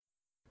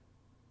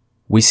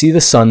We see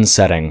the sun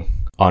setting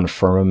on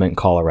Firmament,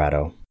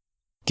 Colorado,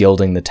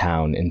 gilding the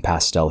town in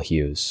pastel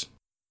hues.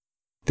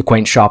 The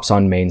quaint shops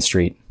on Main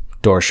Street,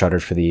 doors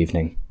shuttered for the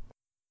evening.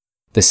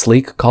 The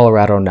sleek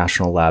Colorado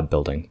National Lab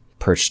building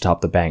perched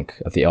atop the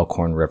bank of the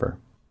Elkhorn River.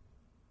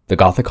 The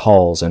Gothic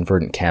halls and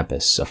verdant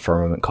campus of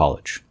Firmament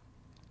College.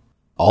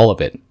 All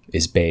of it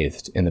is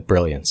bathed in the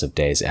brilliance of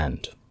day's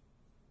end.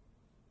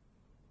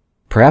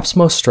 Perhaps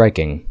most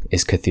striking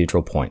is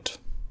Cathedral Point,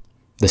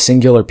 the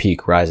singular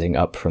peak rising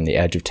up from the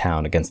edge of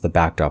town against the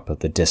backdrop of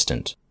the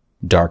distant,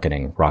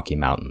 darkening Rocky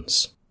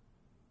Mountains.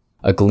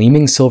 A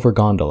gleaming silver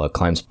gondola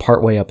climbs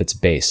partway up its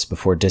base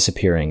before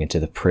disappearing into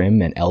the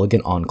prim and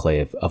elegant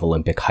enclave of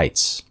Olympic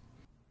Heights.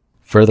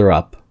 Further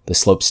up, the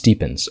slope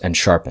steepens and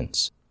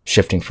sharpens,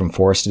 shifting from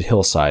forested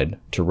hillside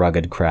to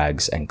rugged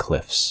crags and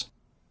cliffs.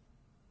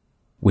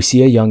 We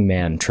see a young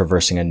man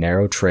traversing a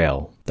narrow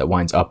trail that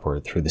winds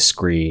upward through the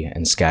scree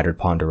and scattered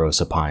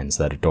ponderosa pines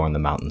that adorn the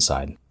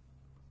mountainside.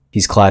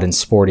 He's clad in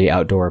sporty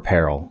outdoor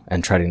apparel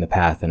and treading the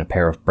path in a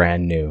pair of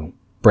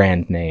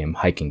brand-name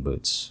hiking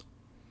boots.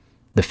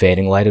 The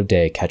fading light of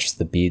day catches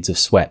the beads of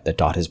sweat that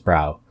dot his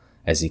brow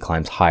as he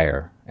climbs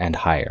higher and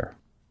higher.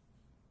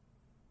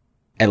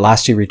 At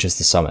last he reaches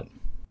the summit,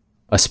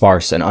 a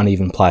sparse and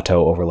uneven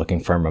plateau overlooking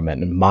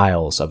Firmament and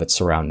miles of its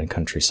surrounding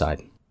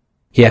countryside.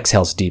 He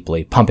exhales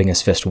deeply, pumping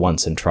his fist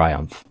once in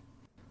triumph.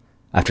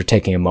 After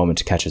taking a moment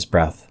to catch his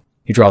breath,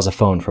 he draws a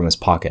phone from his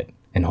pocket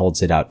and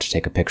holds it out to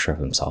take a picture of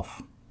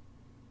himself.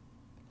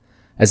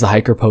 As the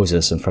hiker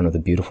poses in front of the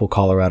beautiful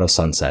Colorado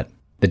sunset,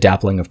 the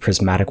dappling of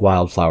prismatic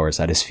wildflowers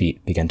at his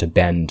feet begin to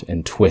bend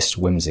and twist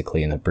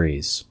whimsically in the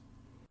breeze.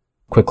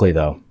 Quickly,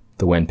 though,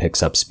 the wind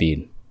picks up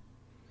speed.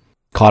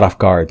 Caught off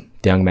guard,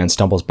 the young man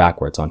stumbles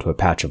backwards onto a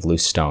patch of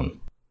loose stone.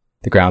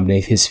 The ground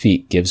beneath his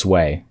feet gives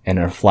way, and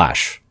in a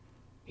flash,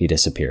 he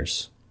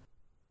disappears.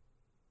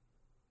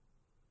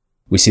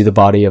 We see the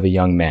body of a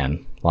young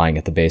man lying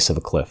at the base of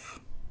a cliff.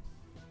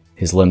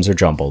 His limbs are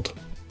jumbled.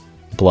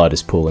 Blood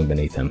is pooling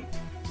beneath him.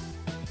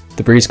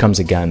 The breeze comes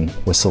again,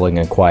 whistling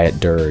a quiet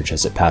dirge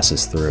as it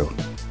passes through.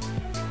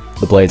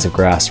 The blades of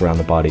grass around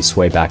the body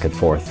sway back and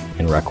forth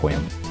in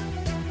requiem.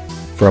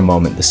 For a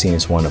moment, the scene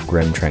is one of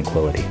grim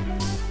tranquility.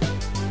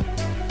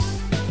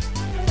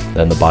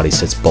 Then the body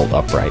sits bolt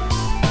upright.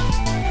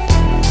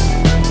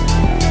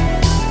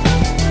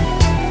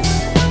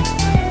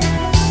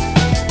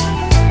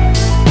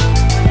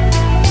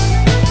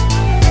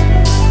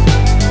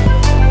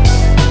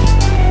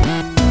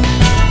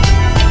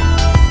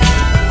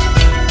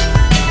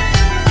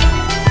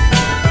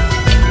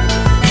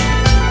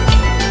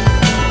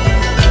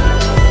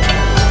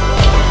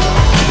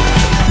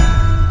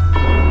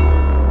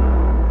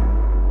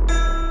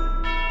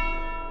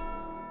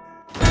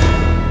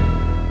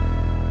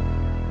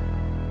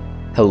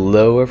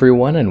 Hello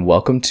everyone and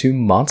welcome to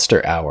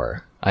Monster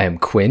Hour. I am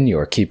Quinn,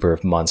 your keeper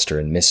of monster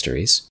and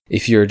mysteries.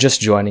 If you're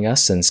just joining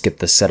us and skipped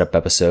the setup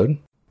episode,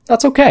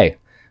 that's okay.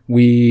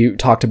 We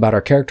talked about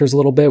our characters a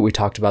little bit, we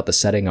talked about the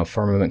setting of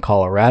Firmament,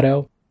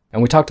 Colorado,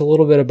 and we talked a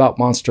little bit about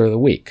Monster of the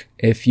Week.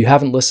 If you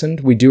haven't listened,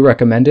 we do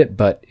recommend it,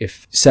 but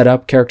if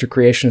setup, character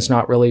creation is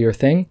not really your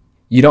thing,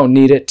 you don't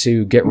need it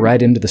to get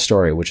right into the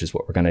story, which is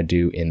what we're going to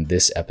do in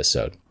this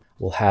episode.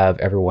 We'll have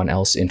everyone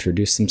else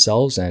introduce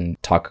themselves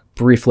and talk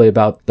briefly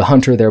about the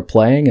hunter they're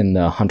playing and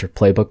the hunter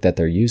playbook that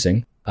they're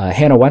using.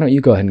 Hannah, why don't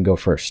you go ahead and go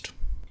first?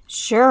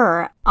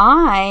 Sure.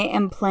 I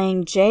am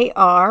playing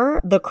JR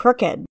the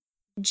Crooked.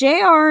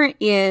 JR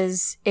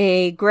is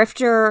a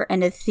grifter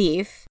and a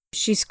thief.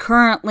 She's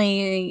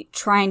currently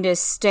trying to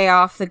stay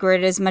off the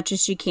grid as much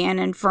as she can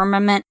in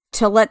Firmament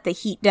to let the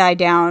heat die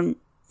down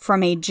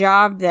from a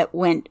job that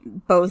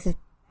went both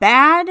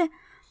bad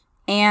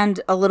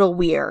and a little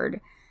weird.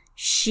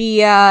 She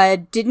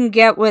didn't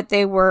get what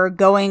they were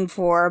going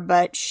for,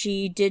 but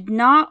she did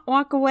not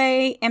walk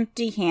away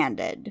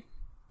empty-handed.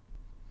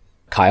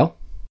 Kyle?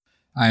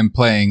 I am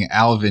playing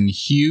Alvin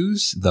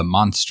Hughes, the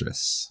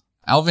Monstrous.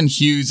 Alvin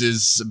Hughes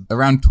is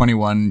around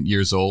 21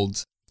 years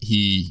old.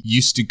 He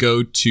used to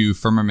go to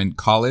Firmament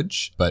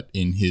College, but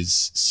in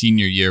his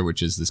senior year,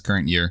 which is this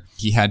current year,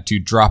 he had to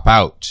drop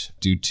out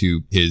due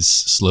to his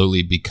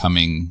slowly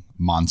becoming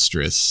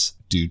monstrous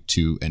due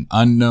to an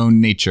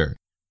unknown nature.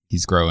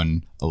 He's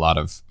growing a lot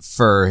of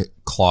fur,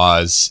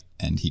 claws,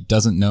 and he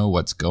doesn't know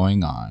what's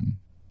going on.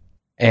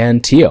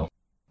 And Tio.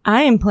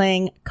 I am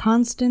playing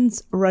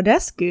Constance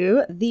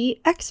Rodescu, the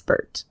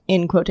expert,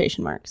 in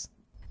quotation marks.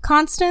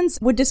 Constance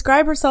would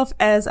describe herself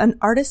as an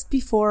artist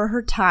before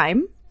her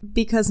time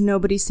because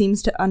nobody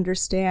seems to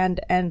understand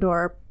and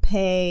or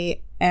pay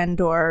and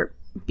or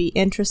be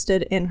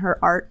interested in her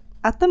art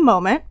at the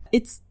moment.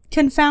 It's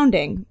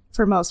confounding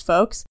for most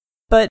folks.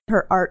 But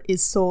her art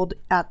is sold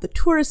at the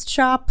tourist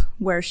shop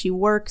where she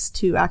works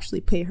to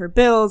actually pay her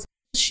bills.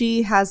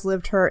 She has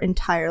lived her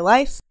entire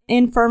life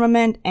in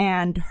Firmament,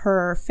 and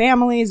her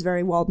family is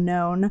very well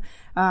known.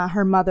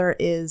 Her mother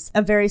is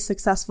a very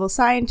successful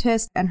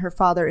scientist, and her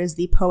father is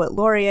the poet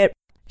laureate.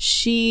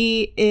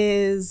 She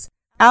is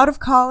out of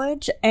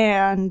college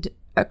and,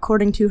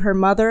 according to her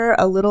mother,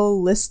 a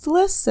little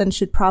listless and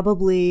should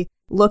probably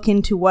look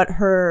into what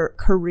her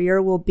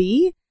career will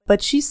be,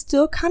 but she's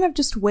still kind of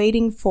just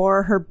waiting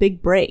for her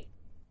big break.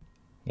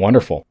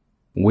 Wonderful.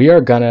 We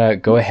are gonna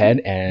go ahead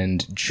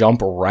and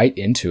jump right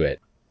into it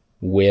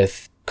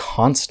with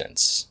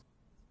Constance.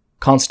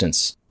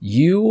 Constance,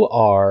 you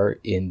are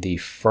in the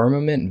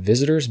Firmament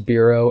Visitors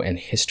Bureau and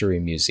History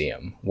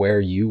Museum, where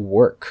you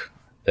work,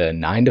 the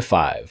 9 to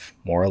 5,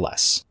 more or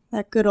less.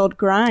 That good old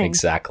grind.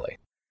 Exactly.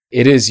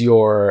 It is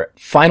your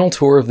final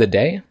tour of the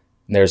day.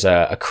 There's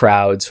a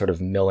crowd sort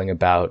of milling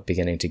about,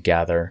 beginning to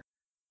gather.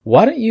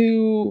 Why don't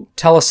you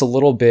tell us a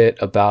little bit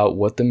about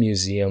what the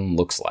museum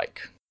looks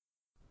like?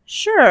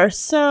 Sure.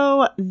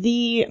 So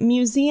the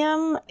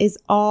museum is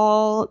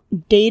all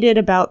dated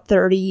about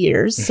 30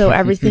 years. So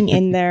everything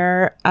in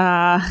there,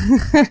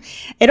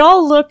 it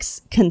all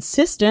looks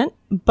consistent,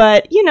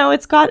 but you know,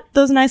 it's got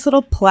those nice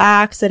little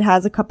plaques. It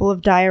has a couple of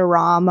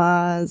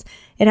dioramas.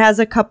 It has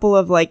a couple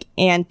of like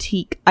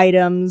antique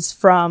items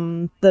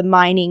from the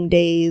mining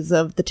days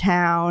of the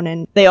town.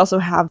 And they also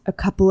have a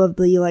couple of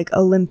the like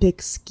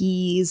Olympic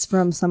skis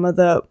from some of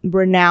the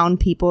renowned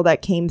people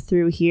that came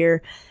through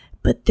here.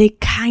 But they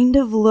kind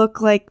of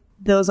look like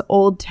those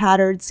old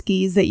tattered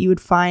skis that you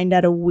would find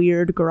at a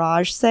weird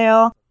garage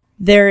sale.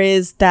 There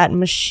is that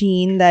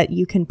machine that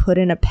you can put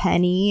in a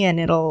penny and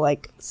it'll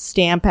like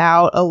stamp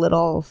out a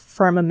little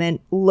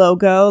Firmament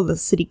logo, the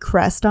city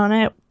crest on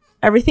it.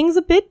 Everything's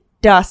a bit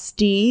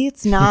dusty.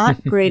 It's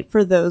not great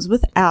for those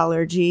with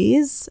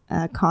allergies,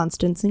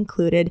 Constance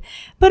included.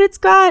 But it's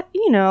got,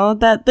 you know,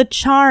 the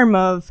charm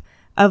of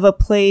a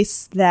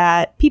place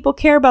that people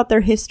care about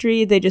their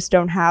history. They just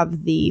don't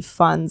have the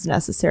funds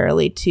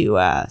necessarily to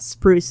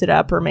spruce it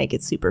up or make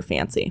it super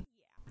fancy.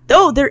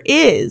 Oh, there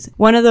is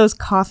one of those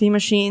coffee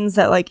machines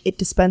that like it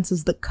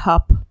dispenses the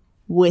cup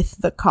with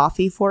the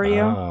coffee for you.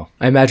 Oh,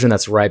 I imagine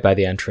that's right by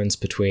the entrance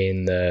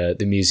between the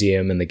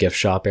museum and the gift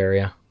shop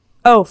area.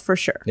 Oh, for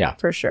sure. Yeah.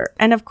 For sure.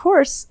 And of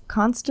course,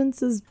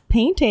 Constance's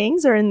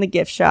paintings are in the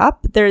gift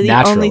shop. They're the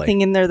Naturally. only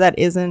thing in there that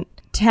isn't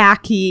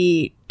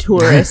tacky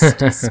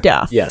tourist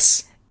stuff.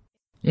 Yes.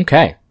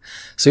 Okay.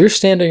 So you're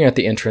standing at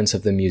the entrance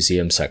of the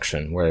museum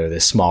section where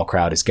this small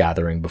crowd is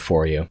gathering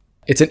before you.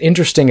 It's an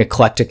interesting,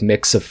 eclectic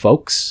mix of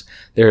folks.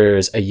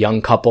 There's a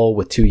young couple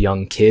with 2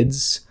 young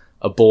kids,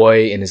 a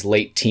boy in his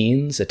late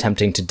teens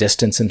attempting to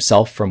distance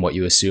himself from what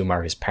you assume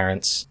are his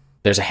parents.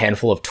 There's a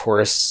handful of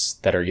tourists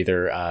that are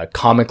either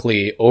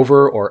comically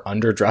over or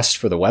underdressed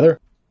for the weather.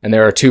 And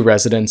there are 2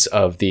 residents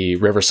of the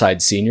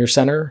Riverside Senior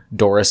Center,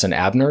 Doris and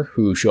Abner,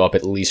 who show up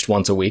at least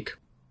once a week.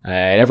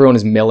 And everyone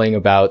is milling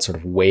about, sort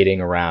of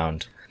waiting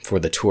around for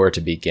the tour to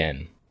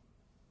begin.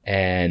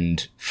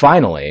 And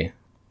finally,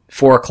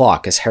 4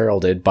 o'clock is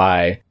heralded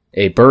by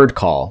a bird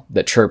call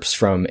that chirps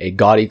from a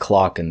gaudy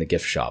clock in the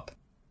gift shop.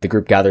 The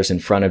group gathers in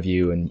front of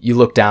you, and you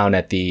look down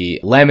at the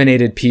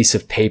laminated piece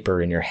of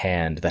paper in your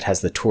hand that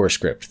has the tour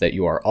script that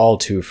you are all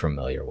too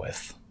familiar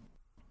with.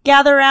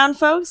 Gather around,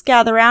 folks.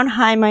 Gather around.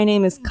 Hi, my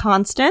name is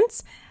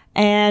Constance.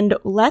 And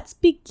let's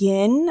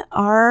begin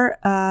our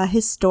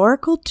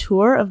historical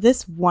tour of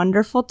this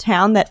wonderful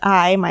town that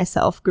I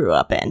myself grew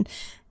up in.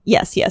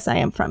 Yes, I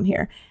am from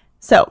here.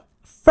 So,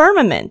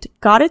 Firmament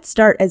got its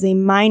start as a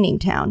mining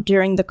town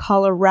during the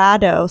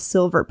Colorado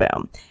silver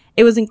boom.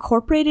 It was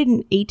incorporated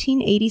in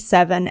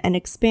 1887 and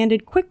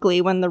expanded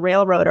quickly when the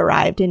railroad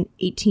arrived in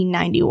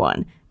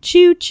 1891.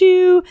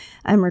 Choo-choo!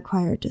 I'm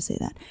required to say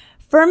that.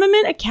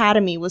 Firmament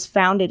Academy was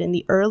founded in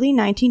the early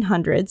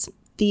 1900s.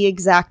 The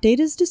exact date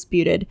is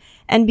disputed,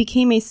 and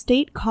became a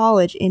state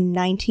college in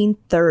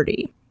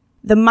 1930.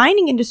 The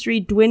mining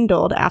industry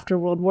dwindled after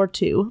World War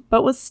II,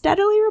 but was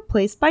steadily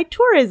replaced by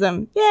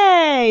tourism.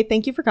 Yay!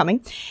 Thank you for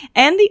coming.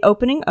 And the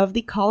opening of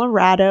the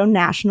Colorado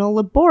National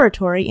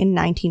Laboratory in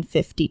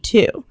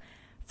 1952.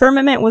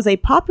 Firmament was a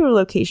popular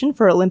location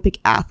for Olympic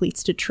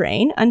athletes to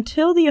train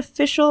until the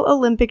official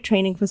Olympic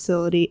training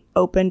facility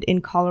opened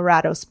in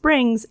Colorado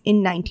Springs in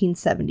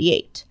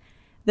 1978.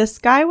 The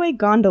Skyway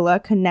gondola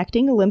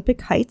connecting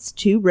Olympic Heights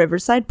to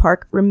Riverside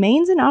Park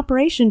remains in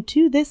operation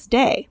to this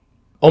day.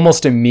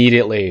 Almost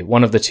immediately,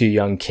 one of the 2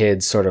 young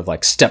kids sort of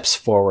like steps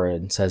forward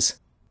and says,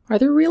 "Are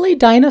there really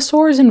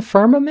dinosaurs in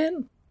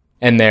Firmament?"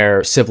 And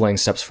their sibling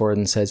steps forward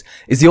and says,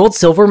 "Is the old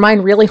silver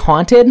mine really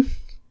haunted?"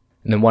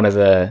 And then one of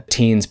the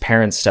teens'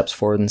 parents steps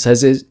forward and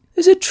says,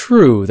 Is it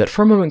true that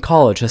Firmament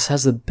College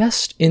has the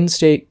best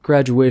in-state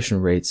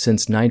graduation rate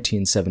since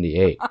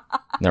 1978?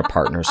 And their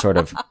partner sort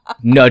of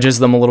nudges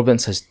them a little bit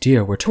and says,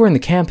 "Dear, we're touring the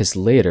campus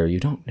later. You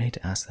don't need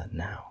to ask that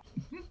now."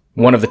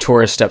 One of the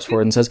tourists steps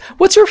forward and says,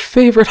 "What's your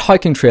favorite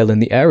hiking trail in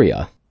the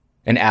area?"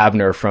 And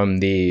Abner from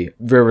the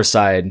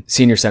Riverside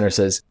Senior Center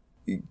says,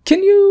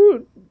 "Can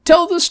you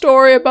tell the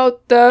story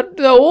about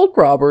the old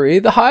robbery,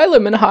 the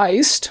Hyliman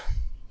heist?"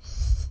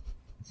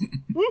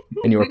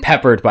 And you were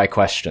peppered by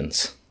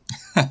questions.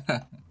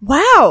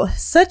 Wow,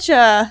 such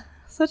an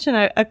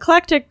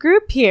eclectic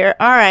group here.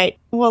 All right,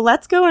 well,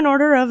 let's go in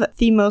order of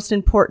the most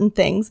important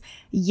things.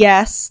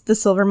 Yes, the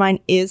silver mine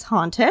is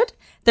haunted.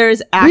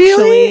 There's actually...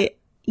 Really?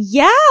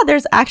 Yeah,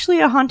 there's actually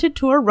a haunted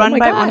tour run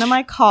by one of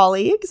my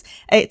colleagues.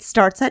 It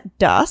starts at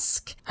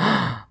dusk.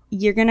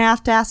 You're gonna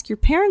have to ask your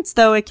parents,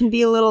 though. It can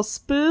be a little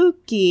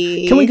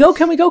spooky. Can we go?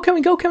 Can we go? Can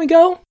we go? Can we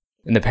go?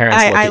 And the parents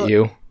look at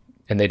you,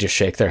 and they just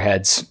shake their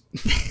heads.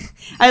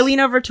 I lean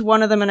over to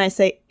one of them and I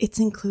say, it's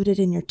included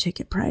in your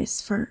ticket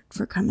price for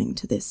coming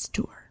to this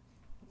tour.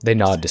 They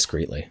nod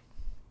discreetly.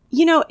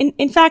 You know,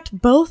 in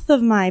fact, both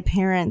of my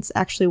parents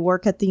actually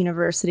work at the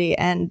university,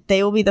 and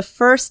they will be the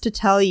first to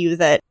tell you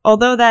that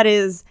although that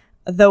is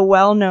the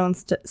well-known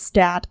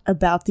stat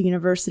about the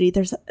university,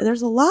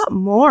 there's a lot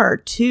more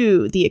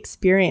to the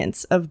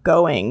experience of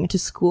going to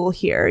school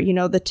here. You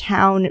know, the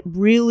town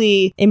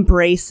really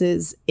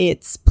embraces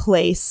its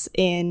place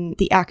in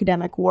the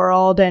academic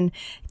world, and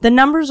the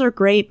numbers are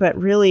great, but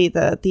really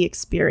the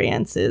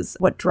experience is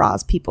what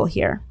draws people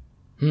here.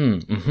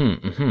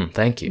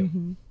 Thank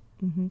you.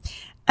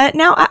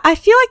 Now, I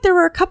feel like there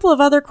were a couple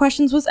of other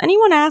questions. Was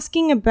anyone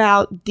asking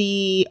about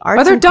the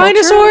arts Are there and culture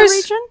dinosaurs? in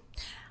the region?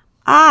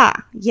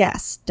 Ah,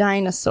 yes,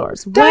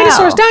 dinosaurs.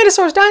 Dinosaurs,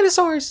 Well,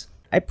 dinosaurs!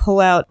 I pull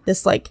out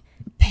this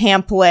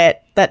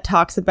pamphlet that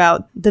talks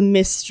about the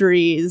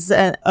mysteries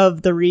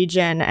of the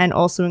region and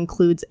also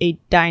includes a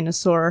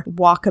dinosaur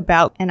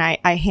walkabout. And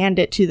I hand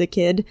it to the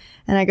kid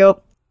and I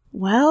go,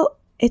 well,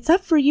 it's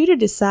up for you to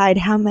decide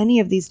how many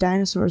of these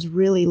dinosaurs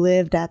really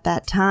lived at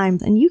that time.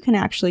 And you can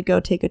actually go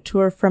take a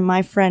tour from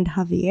my friend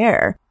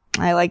Javier.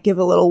 I give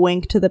a little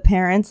wink to the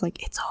parents,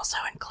 it's also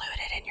included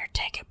in your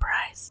ticket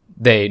price.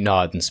 They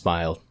nod and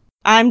smile.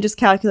 I'm just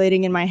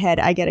calculating in my head.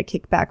 I get a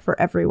kickback for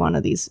every one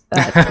of these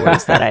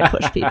tours that I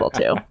push people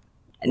to.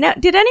 Now,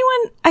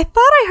 I thought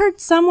I heard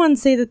someone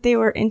say that they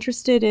were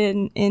interested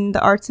in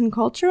the arts and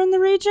culture in the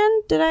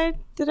region. Did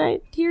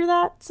I hear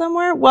that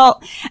somewhere?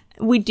 Well,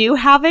 we do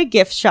have a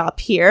gift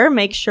shop here.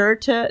 Make sure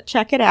to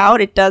check it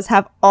out. It does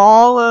have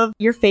all of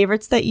your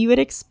favorites that you would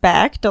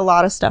expect. A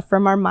lot of stuff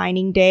from our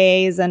mining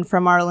days and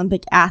from our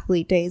Olympic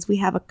athlete days. We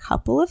have a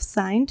couple of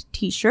signed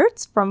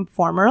t-shirts from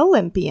former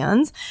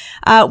Olympians.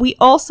 We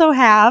also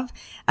have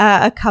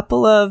a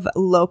couple of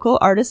local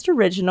artist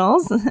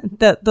originals,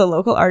 the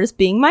local artist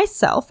being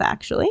myself,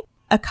 actually.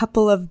 A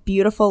couple of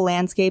beautiful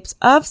landscapes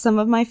of some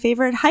of my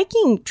favorite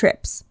hiking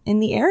trips in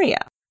the area.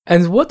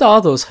 And what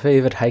are those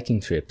favorite hiking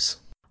trips?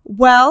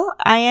 Well,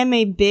 I am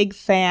a big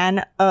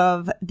fan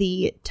of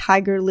the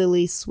Tiger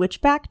Lily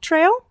Switchback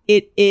Trail.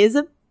 It is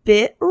a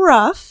bit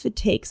rough. It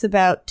takes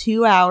about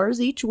 2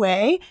 hours each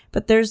way,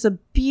 but there's a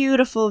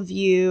beautiful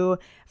view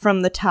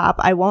from the top.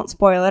 I won't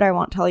spoil it. I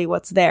won't tell you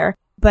what's there,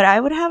 but I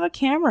would have a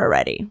camera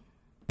ready.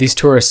 These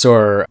tourists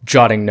are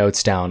jotting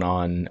notes down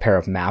on a pair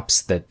of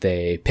maps that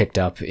they picked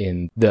up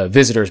in the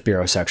Visitors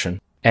Bureau section.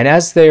 And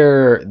as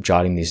they're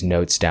jotting these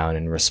notes down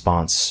in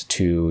response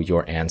to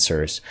your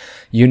answers,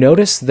 you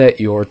notice that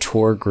your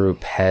tour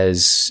group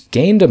has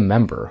gained a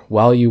member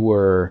while you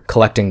were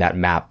collecting that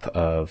map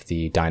of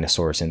the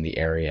dinosaurs in the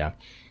area.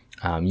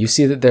 You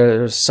see that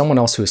there's someone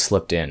else who has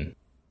slipped in.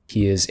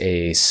 He is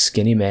a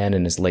skinny man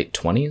in his late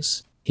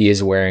 20s. He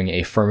is wearing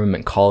a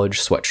Firmament College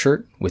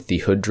sweatshirt with the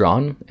hood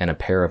drawn and a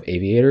pair of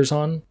aviators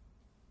on.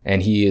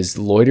 And he is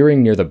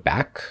loitering near the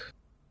back,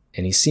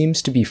 and he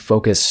seems to be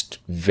focused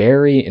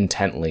very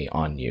intently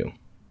on you.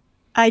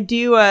 I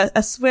do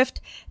a swift,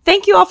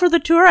 thank you all for the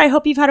tour. I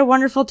hope you've had a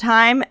wonderful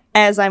time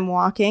as I'm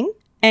walking.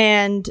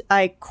 And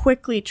I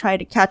quickly try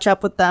to catch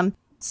up with them.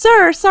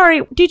 Sir,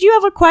 sorry, did you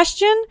have a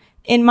question?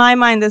 In my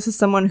mind, this is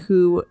someone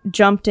who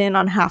jumped in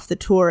on half the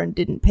tour and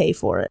didn't pay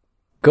for it.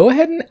 Go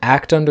ahead and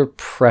act under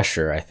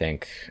pressure, I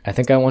think. I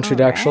want you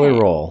to actually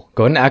roll.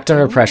 Go ahead and act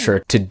under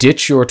pressure to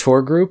ditch your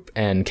tour group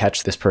and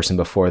catch this person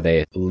before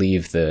they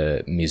leave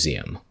the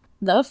museum.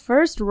 The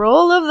first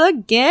roll of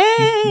the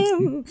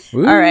game.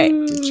 All right.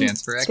 Good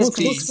chance for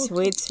XP.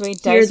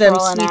 Sweet Hear dice them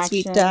roll in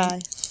sweet action.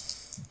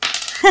 dice.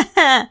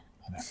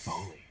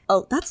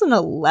 Oh, that's an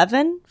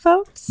 11,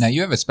 folks. Now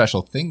you have a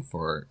special thing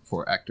for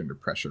act under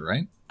pressure,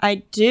 right? I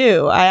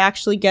do. I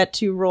actually get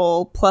to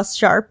roll plus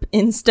sharp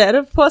instead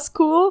of plus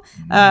cool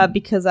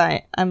because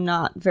I'm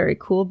not very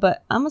cool,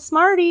 but I'm a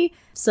smarty.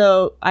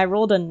 So I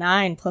rolled a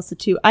 9 plus a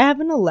 2. I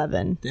have an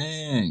 11.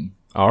 Dang.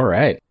 All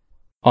right.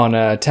 On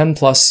a 10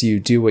 plus, you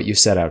do what you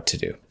set out to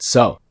do.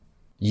 So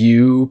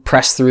you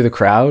press through the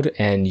crowd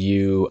and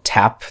you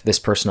tap this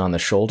person on the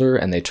shoulder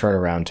and they turn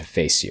around to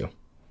face you.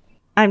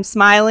 I'm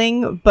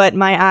smiling, but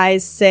my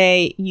eyes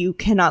say you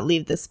cannot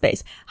leave this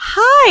space.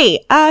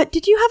 Hi,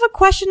 did you have a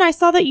question? I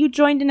saw that you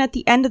joined in at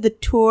the end of the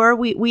tour.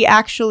 We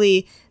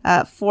actually,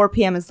 4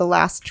 p.m. is the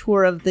last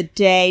tour of the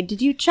day.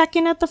 Did you check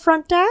in at the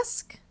front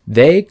desk?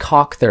 They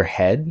cock their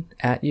head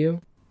at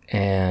you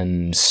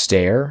and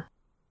stare.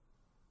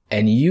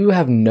 And you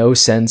have no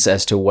sense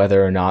as to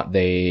whether or not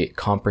they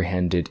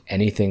comprehended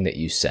anything that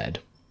you said.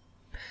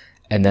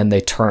 And then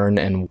they turn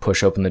and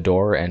push open the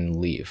door and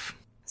leave.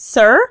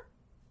 Sir?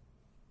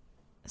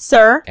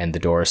 Sir? And the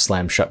door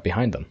slams shut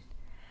behind them.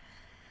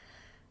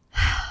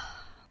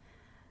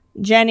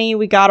 Jenny,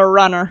 we got a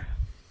runner.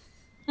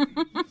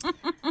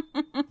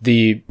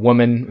 The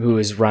woman who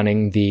is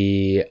running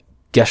the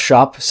guest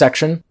shop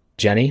section,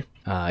 Jenny,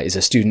 is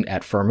a student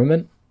at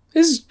Firmament,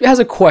 has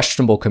a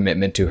questionable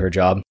commitment to her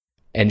job.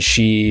 And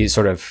she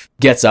sort of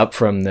gets up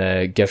from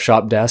the gift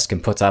shop desk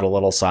and puts out a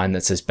little sign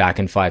that says back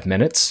in 5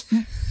 minutes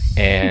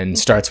and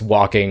starts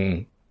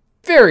walking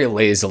very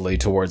lazily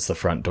towards the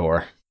front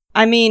door.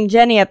 I mean,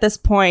 Jenny, at this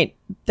point,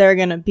 they're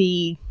gonna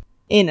be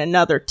in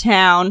another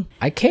town.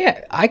 I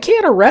can't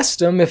arrest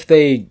them if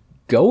they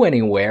go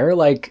anywhere.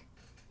 Like,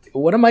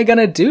 what am I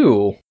gonna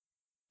do?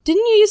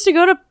 Didn't you used to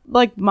go to,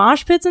 like,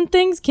 mosh pits and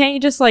things? Can't you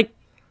just, like,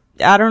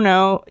 I don't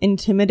know,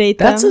 intimidate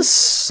them? That's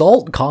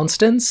assault,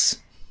 Constance.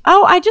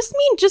 Oh, I just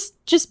mean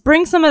just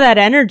bring some of that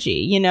energy,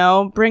 you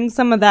know? Bring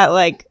some of that,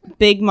 like,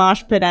 big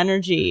mosh pit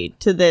energy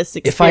to this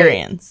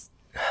experience.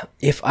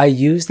 If I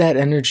use that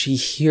energy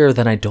here,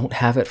 then I don't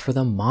have it for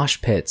the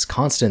mosh pits.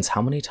 Constance,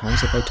 how many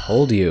times have I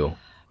told you?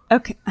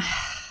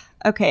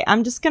 Okay,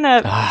 I'm just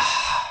gonna...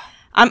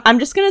 I'm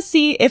just gonna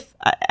see if...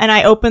 And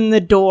I open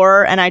the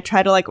door and I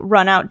try to, like,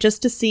 run out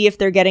just to see if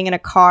they're getting in a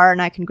car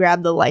and I can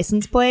grab the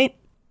license plate.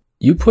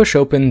 You push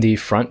open the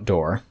front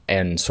door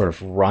and sort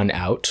of run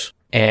out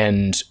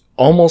and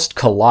almost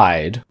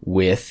collide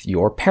with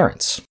your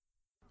parents.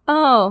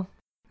 Oh,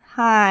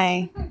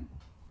 hi.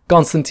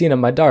 Constantina,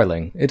 my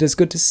darling, it is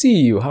good to see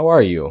you. How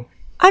are you?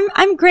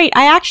 I'm great.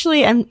 I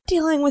actually am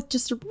dealing with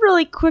just a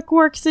really quick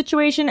work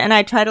situation, and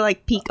I try to,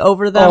 like, peek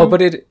over them. Oh,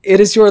 but it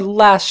is your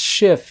last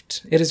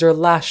shift. It is your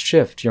last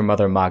shift, your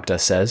mother Magda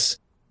says.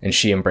 And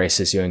she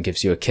embraces you and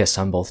gives you a kiss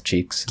on both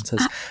cheeks and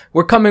says,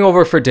 we're coming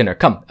over for dinner.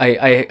 Come,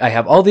 I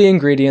have all the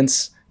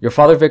ingredients. Your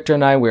father Victor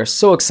and I, we are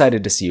so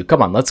excited to see you.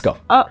 Come on, let's go.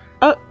 All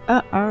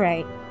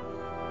right.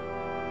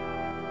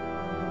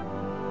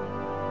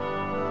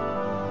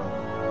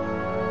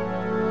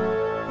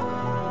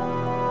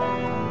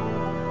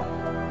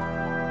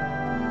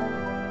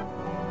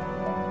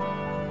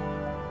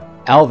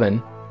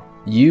 Alvin,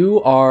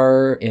 you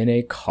are in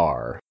a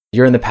car.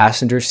 You're in the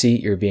passenger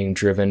seat. You're being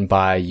driven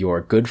by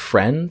your good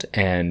friend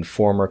and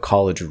former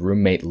college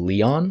roommate,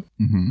 Leon.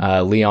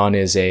 Mm-hmm. Leon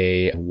is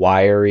a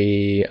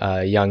wiry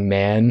young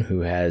man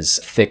who has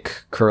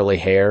thick, curly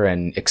hair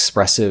and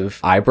expressive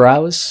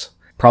eyebrows.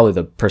 Probably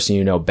the person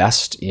you know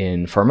best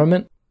in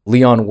Firmament.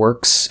 Leon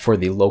works for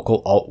the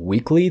local alt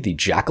weekly, the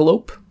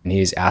Jackalope, and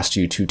he's asked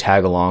you to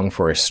tag along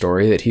for a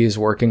story that he is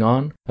working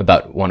on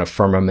about one of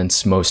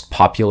Firmament's most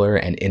popular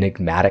and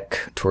enigmatic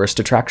tourist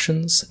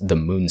attractions, the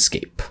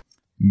Moonscape.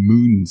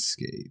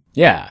 Moonscape.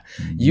 Yeah.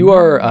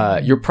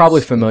 You're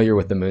probably familiar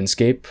with the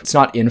Moonscape. It's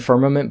not in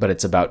Firmament, but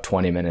it's about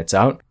 20 minutes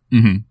out.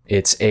 Mm-hmm.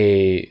 It's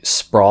a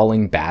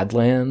sprawling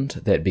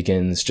badland that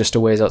begins just a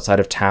ways outside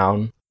of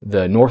town.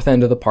 The north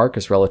end of the park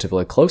is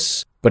relatively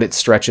close, but it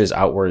stretches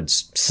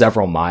outwards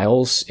several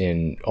miles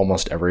in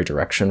almost every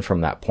direction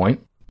from that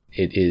point.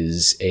 It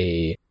is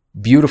a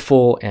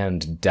beautiful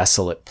and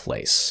desolate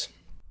place.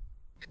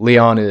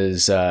 Leon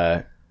is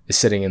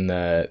sitting in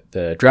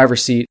the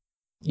driver's seat.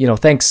 You know,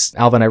 thanks,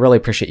 Alvin. I really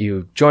appreciate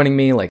you joining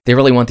me. Like, they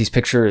really want these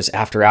pictures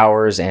after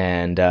hours,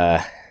 and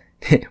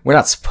we're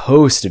not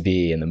supposed to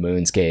be in the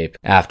Moonscape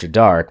after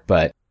dark,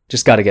 but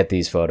just got to get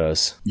these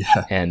photos.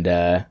 Yeah.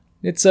 And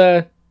it's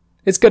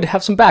good to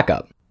have some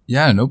backup.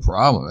 Yeah, no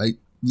problem.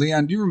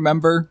 Leon, do you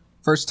remember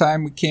first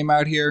time we came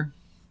out here?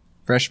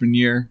 Freshman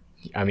year?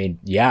 I mean,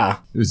 yeah.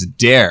 It was a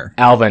dare.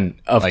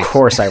 Alvin, of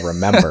course I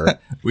remember.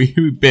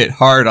 we bit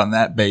hard on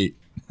that bait.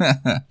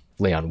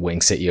 Leon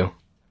winks at you.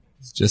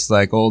 It's just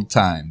like old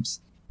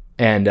times.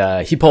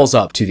 And he pulls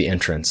up to the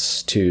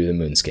entrance to the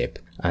Moonscape,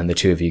 and the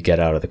two of you get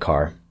out of the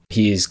car.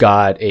 He's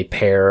got a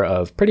pair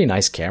of pretty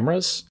nice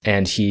cameras,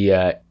 and he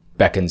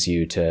beckons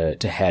you to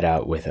head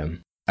out with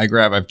him.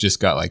 I've just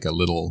got like a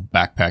little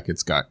backpack.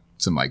 It's got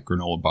some like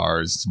granola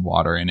bars,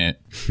 water in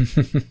it.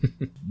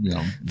 You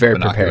know, very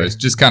prepared.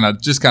 Just kind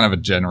of a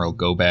general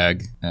go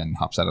bag, and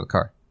hops out of the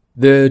car.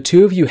 The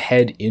two of you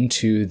head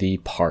into the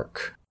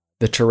park.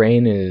 The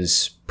terrain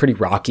is pretty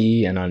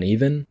rocky and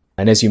uneven.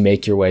 And as you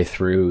make your way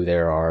through,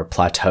 there are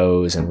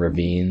plateaus and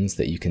ravines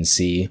that you can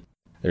see.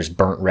 There's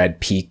burnt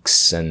red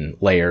peaks and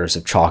layers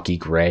of chalky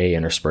gray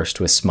interspersed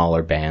with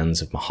smaller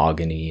bands of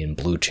mahogany and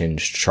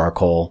blue-tinged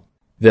charcoal.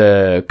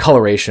 The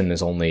coloration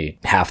is only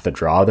half the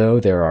draw, though.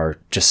 There are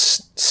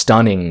just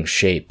stunning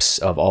shapes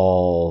of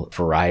all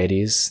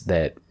varieties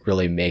that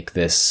really make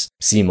this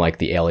seem like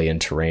the alien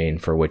terrain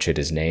for which it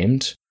is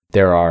named.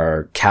 There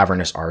are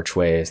cavernous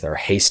archways. There are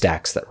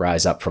haystacks that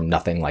rise up from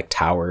nothing like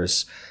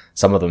towers.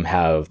 Some of them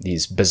have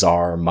these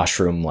bizarre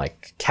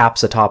mushroom-like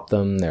caps atop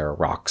them. There are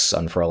rocks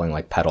unfurling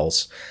like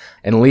petals.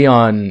 And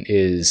Leon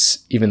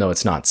is, even though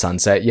it's not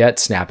sunset yet,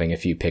 snapping a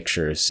few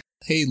pictures.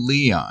 Hey,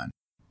 Leon,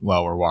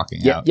 while we're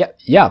walking out.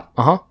 Yeah.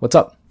 What's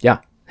up?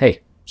 Yeah.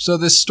 Hey. So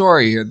this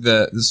story,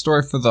 the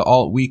story for the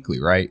Alt Weekly,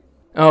 right?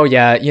 Oh,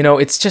 yeah. You know,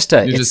 it's just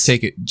a...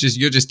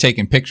 You're just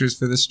taking pictures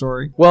for this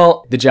story?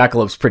 Well, the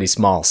Jackalope's pretty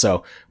small,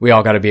 so we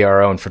all got to be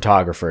our own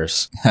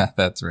photographers.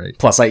 That's right.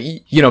 Plus,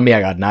 you know me,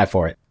 I got an eye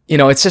for it. You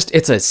know, it's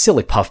a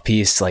silly puff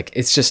piece. Like,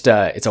 it's just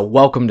it's a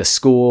welcome to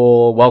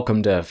school,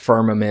 welcome to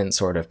Firmament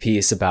sort of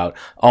piece about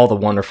all the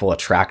wonderful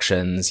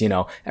attractions. You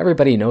know,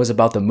 everybody knows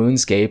about the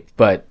Moonscape,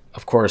 but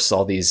of course,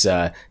 all these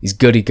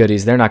goody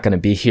goodies, they're not going to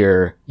be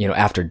here,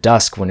 after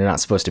dusk when you're not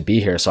supposed to be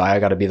here. So I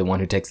got to be the one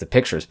who takes the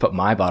pictures, put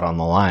my butt on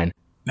the line.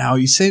 Now,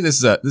 you say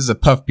this is a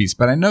puff piece,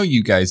 but I know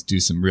you guys do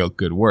some real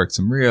good work,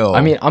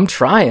 I'm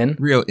trying.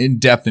 Real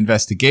in-depth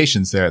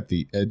investigations there at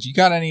the, do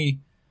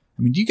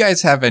you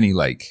guys have any,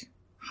 like,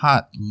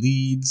 hot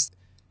leads?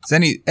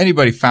 Has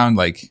anybody found,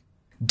 like,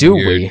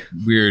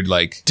 weird,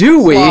 like,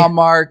 claw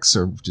marks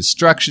or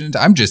destruction?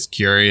 I'm just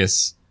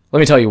curious. Let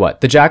me tell you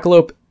what, the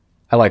Jackalope,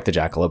 I like the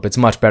Jackalope. It's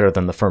much better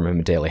than the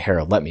Firmament Daily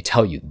Herald, let me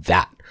tell you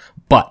that.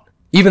 But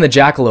even the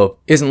Jackalope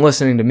isn't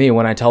listening to me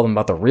when I tell them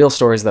about the real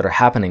stories that are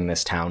happening in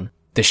this town.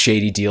 The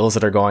shady deals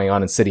that are going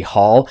on in City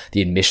Hall,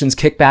 the admissions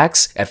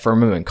kickbacks at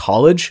Firmament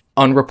College,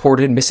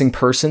 unreported missing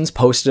persons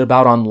posted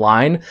about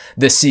online,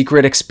 the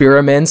secret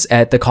experiments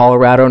at the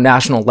Colorado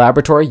National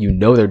Laboratory. You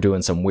know they're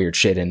doing some weird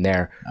shit in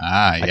there.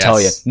 Yes. I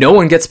tell you, no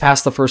one gets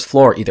past the first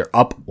floor, either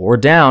up or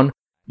down.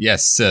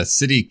 Yes,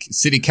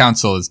 City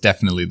Council is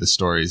definitely the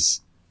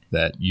stories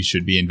that you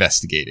should be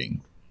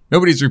investigating.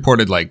 Nobody's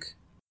reported like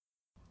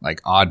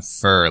odd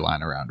fur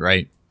lying around,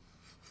 right?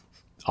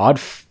 Odd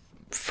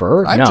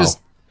fur? No.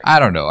 I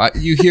don't know.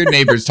 You hear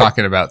neighbors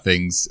talking about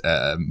things.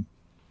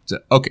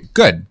 Okay,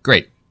 good,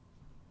 great.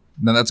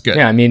 No, that's good.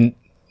 Yeah, I mean,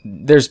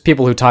 there's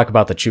people who talk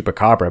about the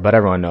chupacabra, but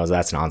everyone knows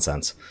that's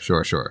nonsense.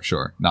 Sure.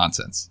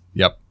 Nonsense.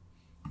 Yep.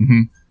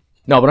 Mm-hmm.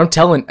 No, but I'm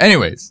telling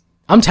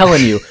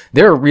you,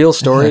 there are real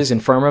stories in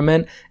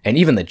Firmament, and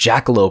even the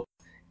Jackalope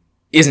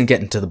isn't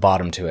getting to the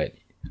bottom to it.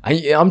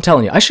 I'm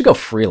telling you, I should go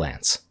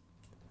freelance.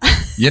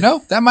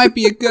 That might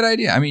be a good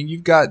idea. I mean,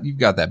 you've got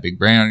that big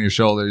brain on your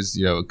shoulders,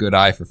 a good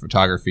eye for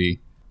photography.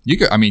 You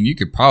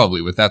could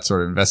probably, with that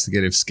sort of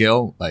investigative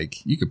skill,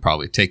 like, you could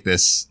probably take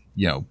this,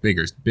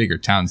 bigger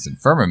towns than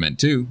Firmament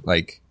too,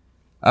 like,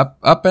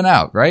 up and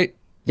out, right?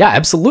 Yeah,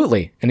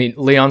 absolutely. And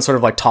Leon sort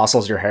of like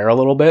tousles your hair a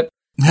little bit.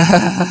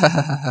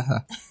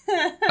 I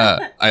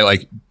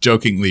like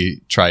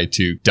jokingly try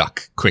to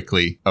duck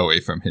quickly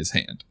away from his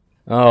hand.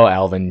 Oh,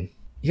 Alvin,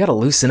 you gotta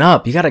loosen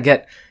up. You gotta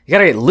get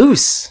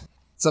loose.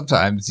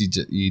 Sometimes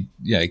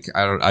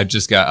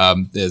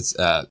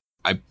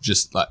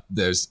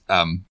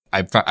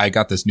I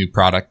got this new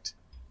product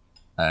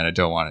and I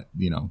don't want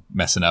it,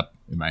 messing up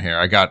in my hair.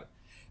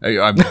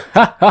 I'm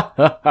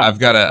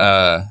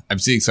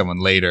seeing someone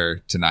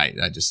later tonight.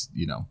 I just,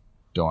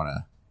 don't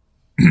want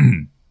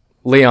to.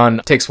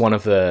 Leon takes one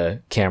of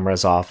the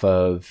cameras off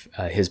of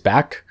his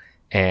back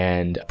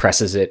and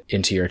presses it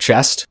into your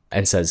chest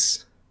and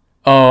says,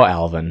 "Oh,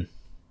 Alvin,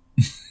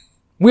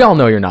 we all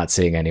know you're not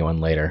seeing anyone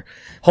later.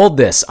 Hold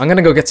this. I'm going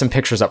to go get some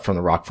pictures up from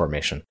the rock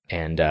formation."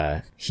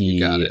 And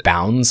he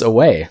bounds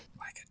away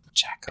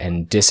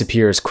and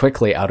disappears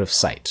quickly out of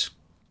sight.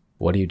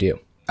 What do you do?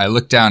 I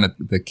look down at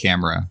the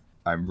camera.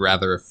 I'm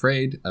rather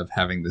afraid of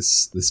having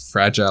this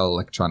fragile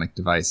electronic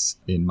device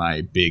in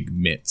my big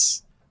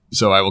mitts.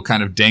 So I will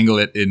kind of dangle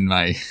it in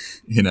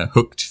a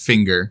hooked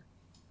finger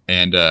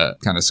and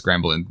kind of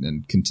scramble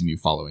and continue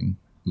following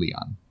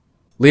Leon.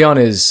 Leon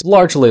is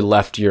largely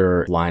left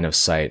your line of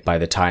sight by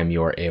the time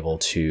you're able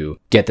to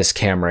get this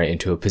camera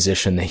into a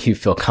position that you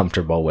feel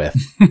comfortable with.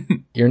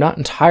 You're not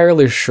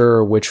entirely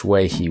sure which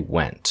way he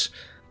went,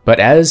 but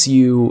as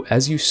you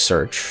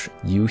search,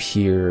 you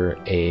hear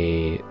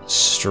a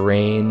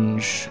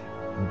strange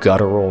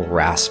guttural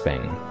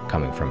rasping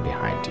coming from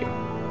behind you.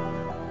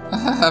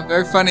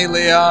 Very funny,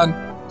 Leon.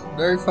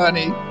 Very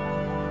funny.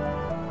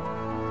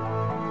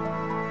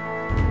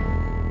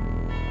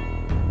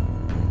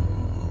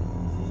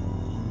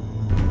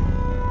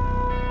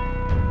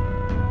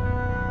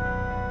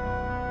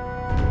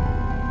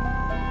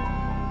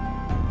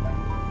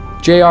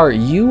 JR,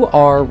 you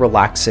are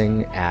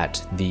relaxing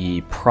at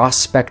the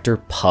Prospector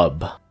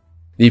Pub.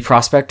 The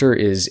Prospector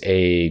is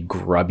a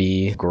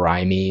grubby,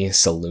 grimy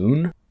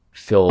saloon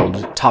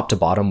filled top to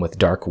bottom with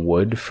dark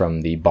wood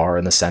from the bar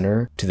in the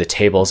center to the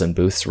tables and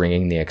booths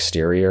ringing the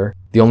exterior.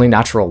 The only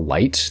natural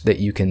light that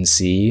you can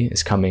see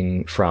is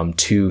coming from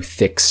two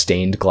thick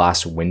stained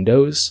glass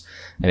windows,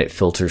 and it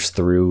filters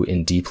through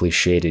in deeply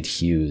shaded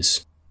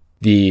hues.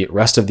 The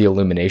rest of the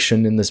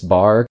illumination in this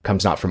bar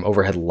comes not from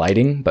overhead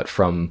lighting, but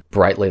from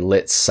brightly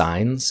lit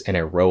signs and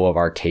a row of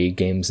arcade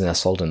games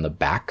nestled in the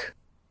back.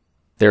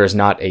 There is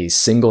not a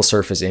single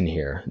surface in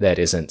here that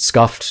isn't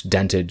scuffed,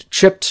 dented,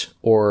 chipped,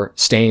 or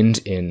stained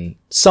in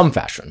some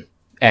fashion.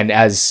 And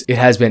as it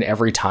has been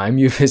every time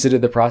you've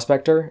visited the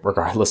Prospector,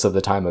 regardless of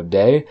the time of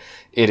day,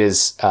 it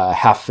is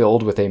half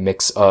filled with a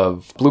mix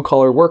of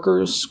blue-collar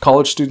workers,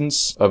 college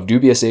students of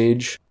dubious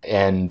age,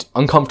 and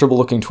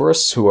uncomfortable-looking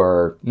tourists who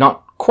are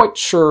not quite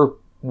sure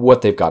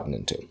what they've gotten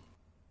into.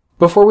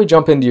 Before we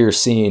jump into your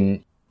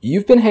scene,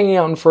 you've been hanging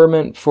out in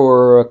Firmament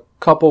for a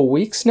couple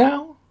weeks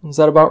now? Is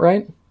that about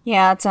right?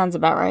 Yeah, that sounds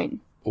about right.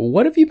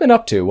 What have you been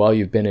up to while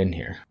you've been in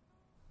here?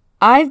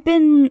 I've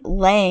been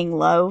laying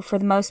low for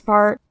the most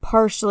part,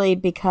 partially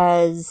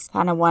because I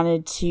kind of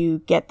wanted to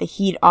get the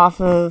heat off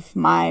of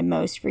my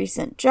most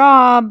recent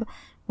job,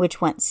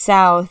 which went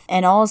south,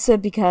 and also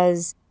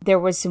because there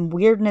was some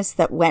weirdness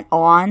that went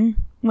on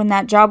when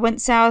that job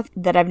went south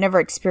that I've never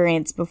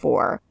experienced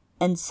before.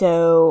 And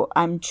so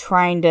I'm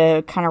trying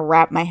to kind of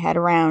wrap my head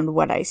around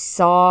what I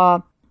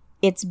saw.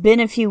 It's been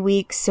a few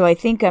weeks, so I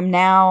think I'm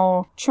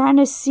now trying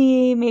to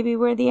see maybe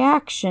where the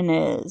action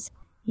is.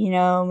 You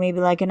know, maybe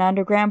like an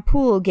underground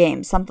pool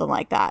game, something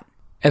like that.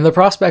 And the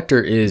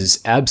Prospector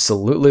is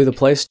absolutely the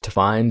place to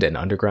find an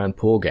underground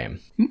pool game.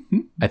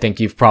 I think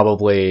you've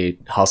probably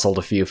hustled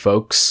a few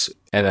folks,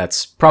 and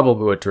that's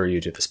probably what drew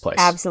you to this place.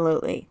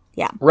 Absolutely,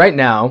 yeah. Right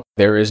now,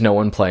 there is no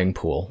one playing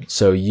pool,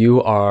 so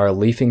you are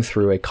leafing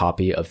through a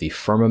copy of the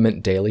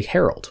Firmament Daily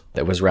Herald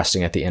that was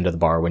resting at the end of the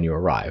bar when you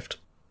arrived.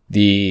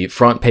 The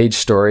front page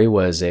story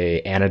was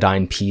a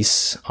anodyne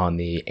piece on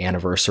the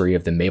anniversary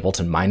of the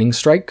Mableton mining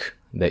strike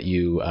that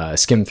you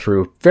skimmed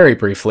through very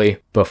briefly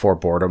before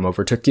boredom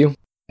overtook you.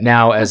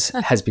 Now, as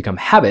has become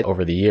habit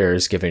over the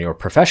years, given your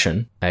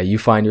profession, you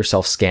find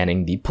yourself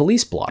scanning the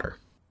police blotter.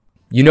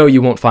 You know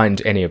you won't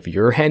find any of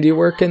your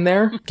handiwork in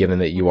there, given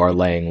that you are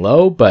laying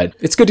low, but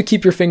it's good to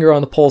keep your finger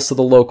on the pulse of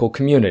the local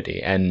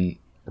community, and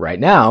right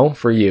now,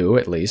 for you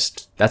at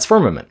least, that's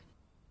Firmament.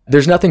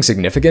 There's nothing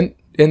significant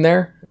in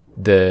there.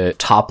 The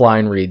top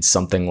line reads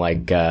something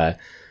like,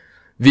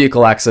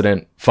 vehicle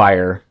accident,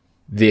 fire,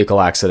 vehicle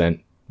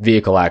accident,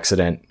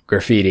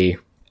 graffiti,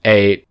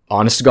 a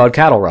honest-to-God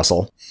cattle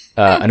rustle,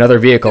 another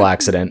vehicle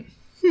accident,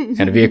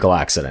 and a vehicle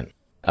accident.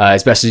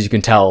 As best as you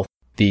can tell,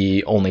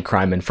 the only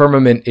crime in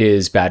Firmament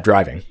is bad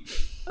driving.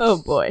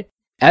 Oh boy.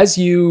 As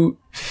you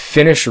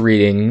finish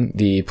reading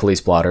the police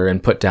blotter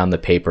and put down the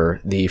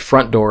paper, the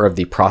front door of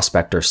the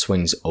Prospector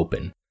swings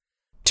open.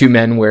 Two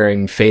men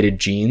wearing faded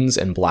jeans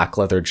and black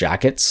leather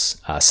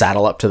jackets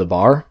saddle up to the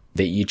bar.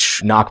 They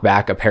each knock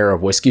back a pair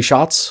of whiskey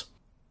shots,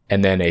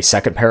 and then a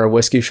second pair of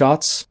whiskey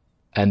shots,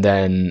 and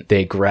then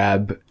they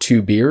grab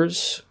 2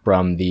 beers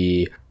from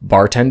the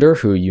bartender,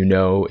 who you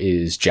know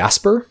is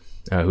Jasper,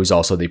 who's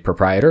also the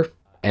proprietor,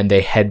 and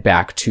they head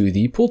back to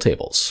the pool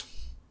tables.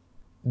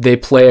 They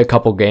play a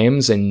couple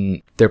games,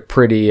 and they're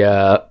pretty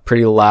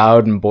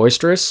loud and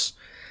boisterous,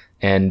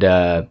 and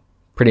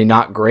pretty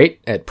not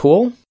great at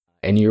pool.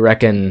 And you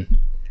reckon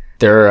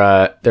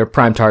they're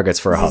prime targets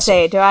for a hustle.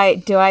 Say,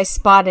 do I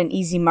spot an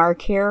easy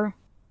mark here?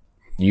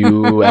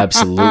 You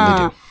absolutely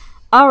do.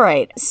 All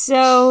right,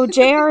 so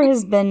JR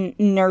has been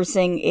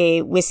nursing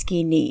a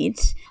whiskey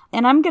neat,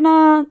 and I'm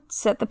gonna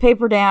set the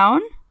paper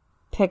down,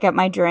 pick up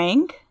my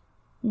drink,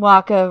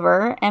 walk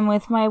over, and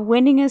with my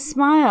winningest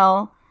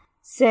smile,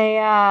 say,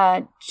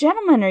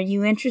 gentlemen, are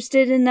you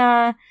interested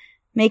in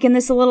making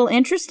this a little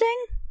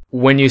interesting?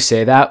 When you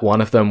say that, one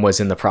of them was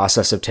in the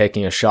process of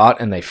taking a shot,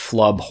 and they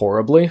flub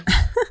horribly,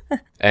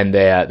 and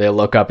they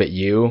look up at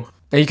you.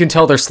 And you can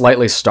tell they're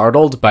slightly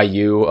startled by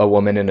you, a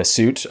woman in a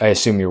suit. I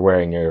assume you're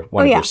wearing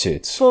one of your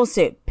suits. Full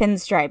suit,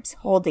 pinstripes,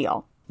 whole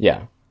deal.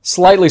 Yeah.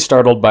 Slightly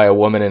startled by a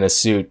woman in a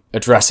suit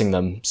addressing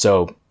them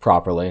so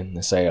properly. And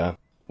they say,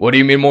 what do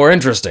you mean more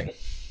interesting?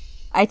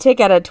 I take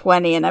out a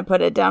 20 and I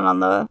put it down on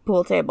the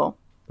pool table.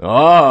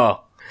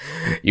 Oh,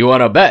 you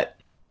want to bet?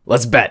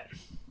 Let's bet.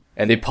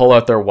 And they pull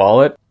out their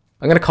wallet.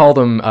 I'm going to call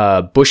them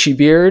Bushy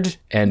Beard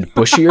and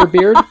Bushier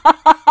Beard.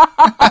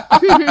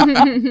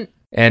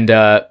 And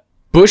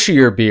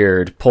Bushier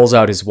Beard pulls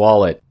out his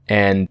wallet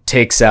and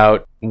takes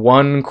out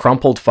one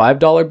crumpled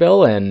 $5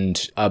 bill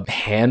and a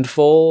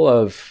handful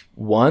of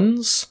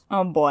ones.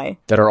 Oh boy.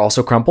 That are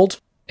also crumpled,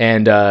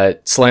 and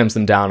slams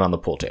them down on the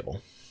pool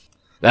table.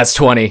 That's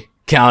 20.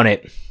 Count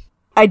it.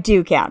 I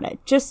do count it,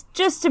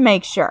 just to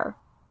make sure.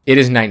 It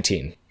is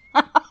 19.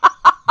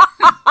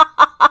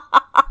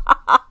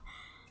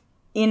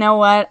 You know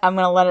what? I'm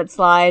going to let it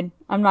slide.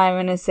 I'm not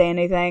even going to say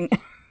anything.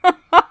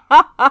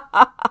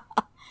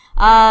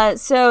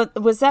 So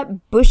was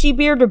that Bushy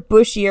Beard or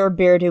Bushier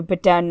Beard who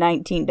put down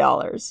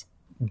 $19?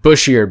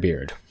 Bushier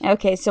Beard.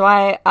 Okay, so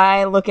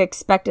I look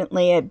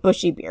expectantly at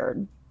Bushy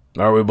Beard.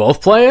 Are we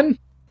both playing?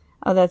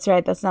 Oh, that's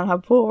right. That's not how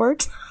pool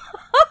works.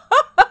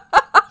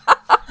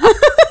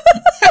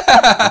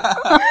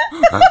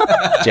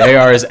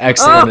 JR is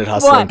excellent at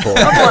hustling pool.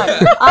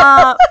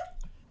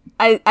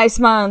 I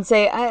smile and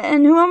say,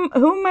 and who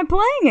am I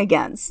playing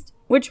against?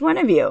 Which one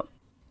of you?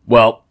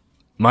 Well,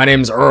 my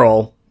name's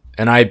Earl,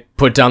 and I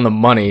put down the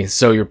money,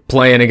 so you're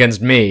playing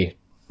against me.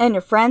 And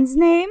your friend's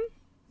name?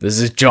 This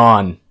is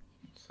John.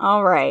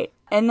 All right.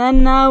 And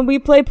then we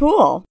play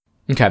pool.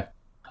 Okay.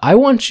 I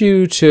want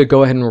you to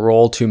go ahead and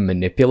roll to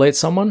manipulate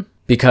someone,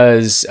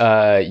 because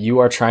you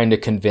are trying to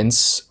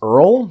convince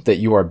Earl that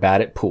you are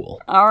bad at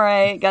pool. All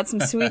right. Got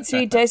some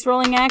sweet dice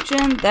rolling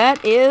action.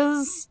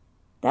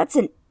 That's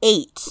an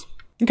 8.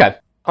 Okay.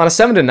 On a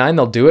 7 to 9,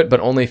 they'll do it, but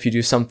only if you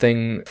do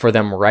something for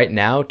them right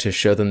now to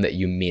show them that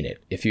you mean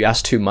it. If you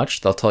ask too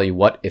much, they'll tell you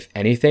what, if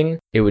anything,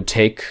 it would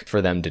take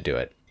for them to do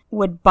it.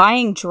 Would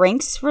buying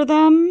drinks for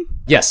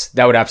them? Yes,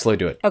 that would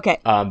absolutely do it. Okay.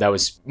 That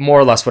was more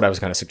or less what I was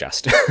going to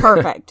suggest.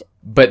 Perfect.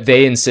 But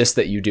they insist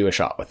that you do a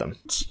shot with them.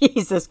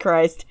 Jesus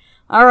Christ.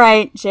 All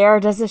right, JR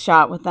does a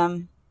shot with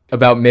them.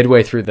 About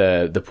midway through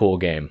the pool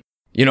game.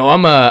 You know,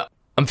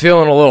 I'm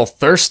feeling a little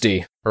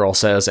thirsty, Earl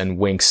says, and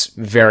winks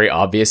very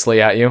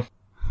obviously at you.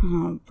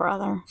 Oh,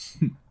 brother.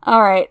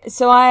 All right,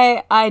 so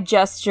I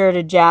gesture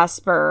to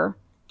Jasper.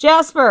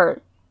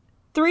 Jasper,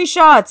 3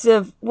 shots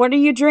of what are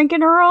you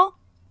drinking, Earl?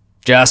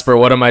 Jasper,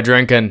 what am I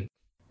drinking?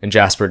 And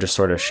Jasper just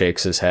sort of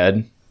shakes his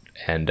head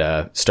and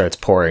starts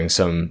pouring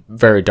some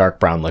very dark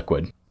brown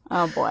liquid.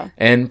 Oh, boy.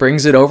 And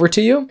brings it over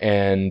to you,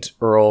 and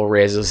Earl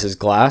raises his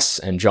glass,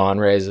 and John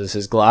raises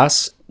his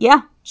glass.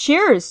 Yeah,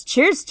 cheers.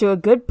 Cheers to a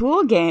good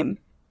pool game.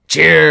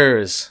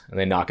 Cheers! And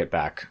they knock it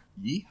back.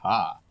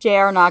 Yeehaw.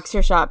 JR knocks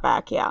her shot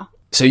back, yeah.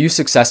 So you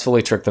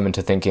successfully trick them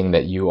into thinking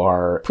that you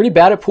are pretty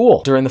bad at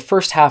pool during the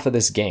first half of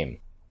this game.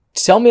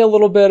 Tell me a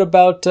little bit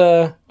about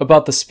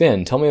the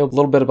spin. Tell me a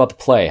little bit about the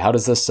play. How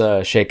does this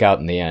shake out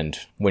in the end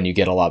when you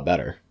get a lot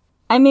better?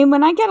 I mean,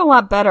 when I get a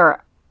lot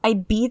better, I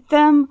beat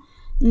them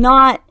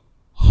not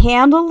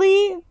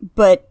handily,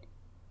 but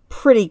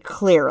pretty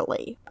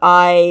clearly.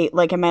 I,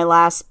 like in my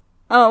last,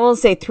 we'll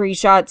say 3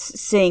 shots,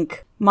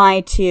 sink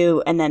my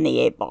 2, and then the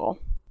 8 ball.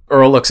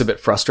 Earl looks a bit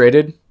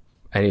frustrated,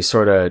 and he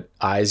sort of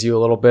eyes you a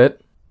little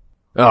bit.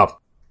 Oh,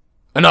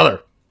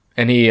 another!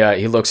 And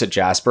he looks at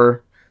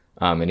Jasper,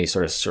 and he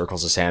sort of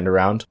circles his hand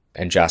around,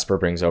 and Jasper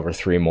brings over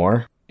 3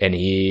 more, and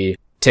he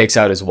takes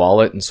out his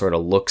wallet and sort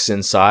of looks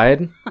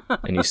inside,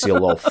 and you see a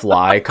little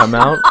fly come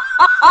out.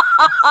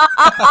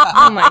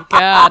 Oh my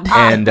god.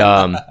 And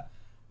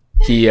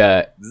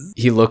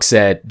he looks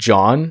at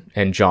John,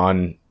 and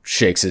John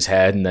shakes his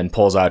head and then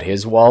pulls out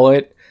his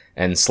wallet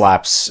and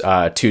slaps 2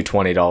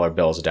 $20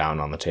 bills down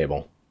on the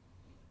table.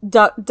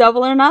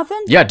 Double or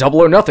nothing? Yeah, double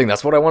or nothing.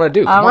 That's what I want to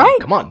do.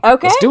 Come on.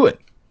 Okay. Let's do it.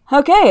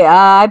 Okay,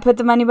 I put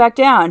the money back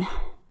down.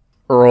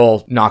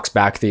 Earl knocks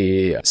back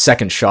the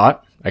second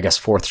shot, I guess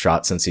 4th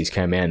shot since he's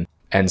come in,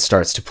 and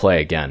starts to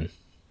play again.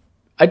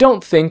 I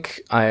don't think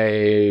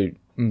I'm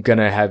going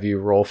to have you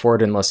roll for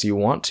it unless you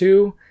want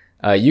to.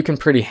 You can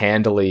pretty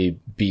handily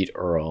beat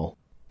Earl.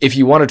 If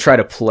you want to try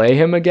to play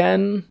him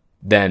again,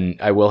 then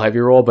I will have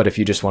you roll, but if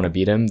you just want to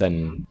beat him,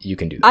 then you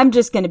can do that. I'm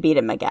just going to beat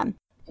him again.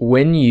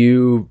 When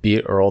you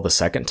beat Earl the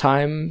second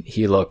time,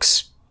 he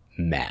looks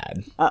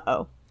mad.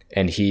 Uh-oh.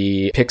 And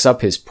he picks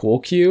up his pool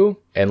cue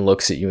and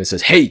looks at you and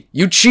says, "Hey,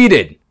 you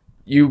cheated!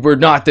 You were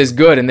not this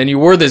good, and then you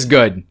were this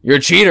good. You're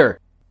a cheater!"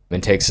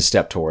 And takes a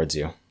step towards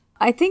you.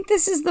 I think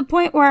this is the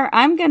point where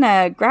I'm going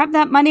to grab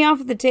that money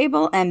off the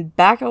table and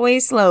back away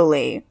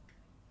slowly.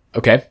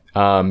 Okay.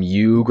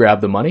 You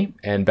grab the money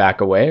and back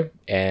away,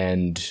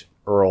 and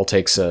Earl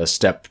takes a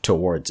step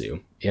towards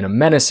you in a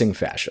menacing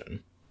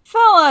fashion.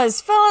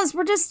 Fellas,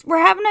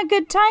 we're having a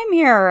good time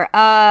here.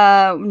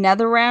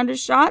 Another round of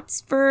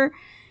shots for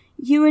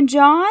you and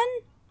John?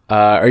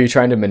 Are you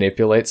trying to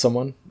manipulate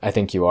someone? I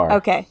think you are.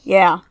 Okay,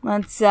 yeah.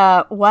 Let's,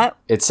 what?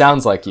 It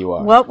sounds like you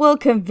are. What will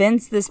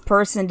convince this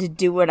person to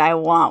do what I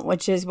want?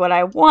 Which is what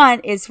I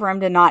want is for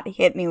him to not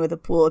hit me with a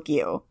pool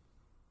cue.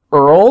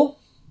 Earl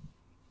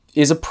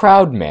is a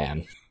proud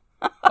man.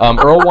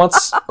 Earl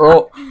wants...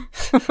 Earl...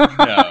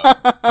 No.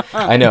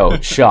 I know,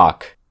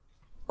 shock.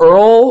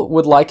 Earl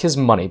would like his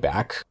money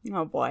back.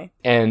 Oh, boy.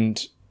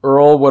 And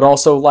Earl would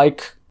also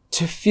like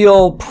to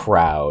feel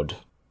proud.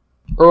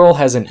 Earl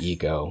has an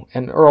ego,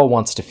 and Earl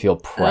wants to feel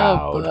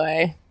proud. Oh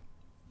boy.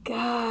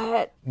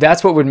 God.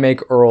 That's what would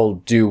make Earl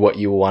do what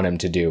you want him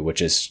to do,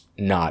 which is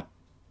not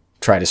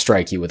try to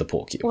strike you with a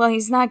pool cue. Well,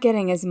 he's not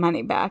getting his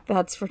money back.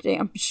 That's for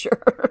damn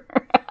sure.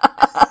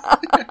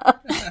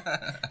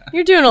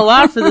 You're doing a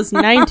lot for this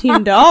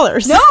 $19.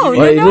 No,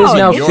 Well, it is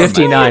now Your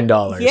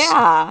 $59.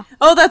 Yeah.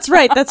 Oh, that's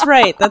right.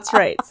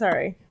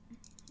 Sorry.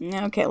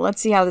 Okay,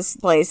 let's see how this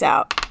plays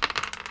out.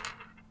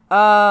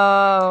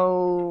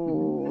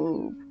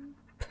 Oh,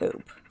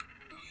 poop.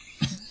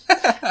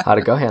 How'd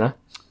it go, Hannah?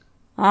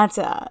 That's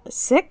a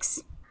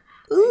 6.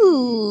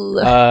 Ooh.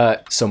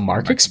 So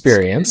mark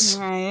experience.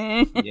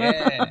 Right.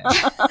 Yeah.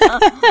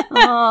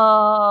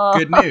 Oh.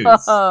 Good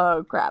news.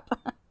 Oh, crap.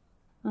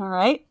 All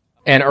right.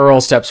 And Earl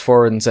steps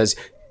forward and says,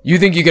 "You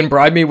think you can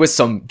bribe me with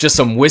some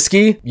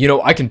whiskey? You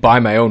know, I can buy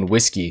my own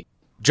whiskey.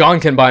 John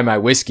can buy my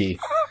whiskey.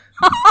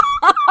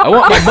 I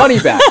want my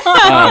money back."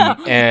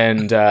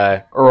 And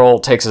Earl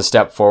takes a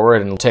step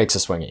forward and takes a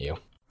swing at you.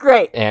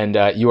 Great. And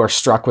you are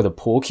struck with a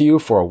pool cue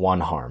for a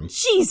 1 harm.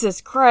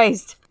 Jesus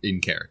Christ.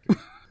 In character.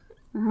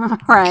 All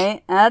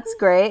right. That's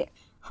great.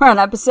 We're on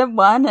episode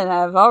 1, and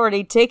I've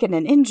already taken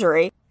an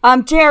injury.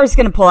 JR's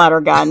going to pull out her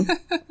gun.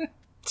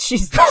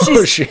 She's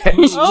Oh, shit.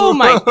 Oh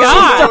my She's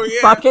god. done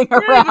fucking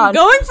You're not even around.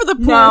 going for the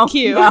pool No,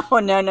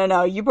 cue.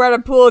 no. You brought a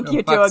pool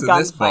cue to a fucks in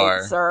this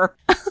bar. gunfight, sir.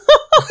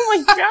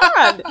 Oh my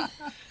god.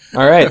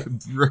 All right.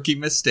 Rookie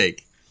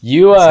mistake.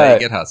 You That's how you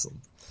get hustled.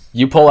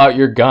 you pull out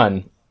your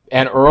gun,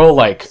 and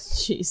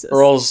Jesus.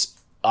 Earl's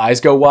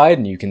eyes go wide,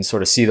 and you can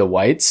sort of see the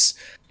whites.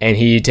 And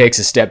he takes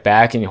a step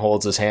back, and he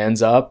holds his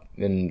hands up,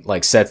 and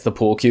sets the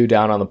pool cue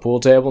down on the pool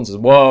table, and says,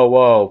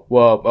 "Whoa,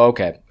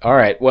 okay, all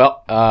right,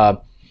 well,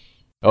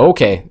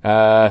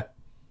 okay,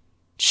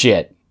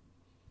 shit,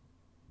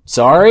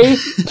 sorry."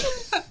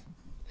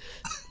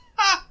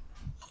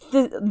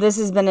 This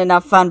has been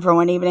enough fun for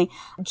one evening.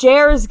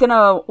 JR is going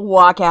to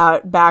walk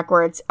out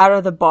backwards out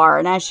of the bar,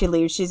 and as she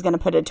leaves, she's going to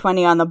put a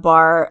 20 on the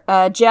bar.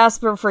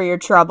 Jasper, for your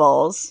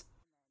troubles.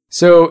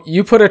 So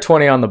you put a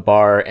 20 on the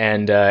bar,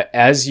 and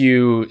as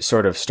you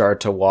sort of start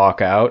to walk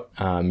out,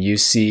 you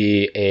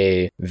see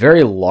a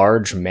very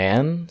large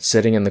man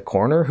sitting in the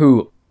corner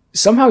who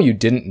somehow you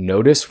didn't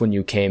notice when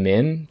you came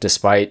in,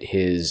 despite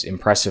his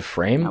impressive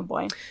frame. Oh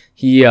boy.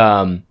 He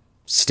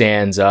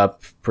stands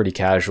up pretty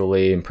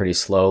casually and pretty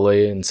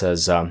slowly and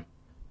says,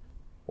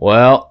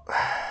 well,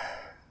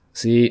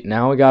 see,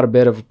 now we got a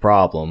bit of a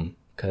problem,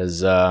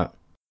 because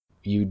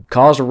you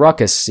caused a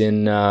ruckus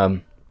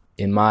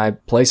in my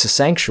place of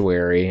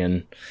sanctuary,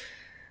 and,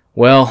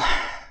 well,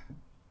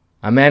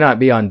 I may not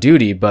be on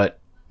duty, but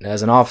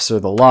as an officer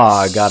of the law,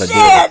 I gotta deal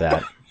with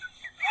that.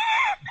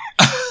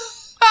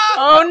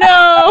 Oh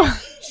no!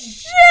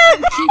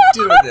 Shit! Keep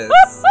doing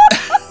this.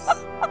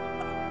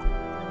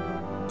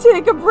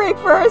 Take a break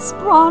for our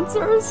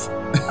sponsors.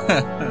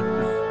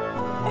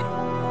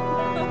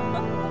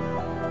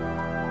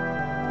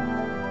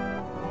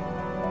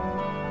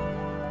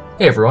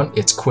 Hey everyone,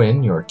 it's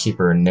Quinn, your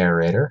keeper and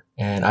narrator,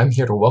 and I'm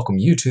here to welcome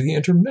you to the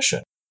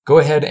intermission. Go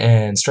ahead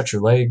and stretch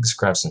your legs,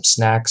 grab some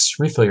snacks,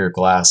 refill your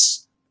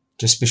glass.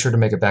 Just be sure to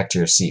make it back to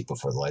your seat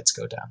before the lights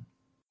go down.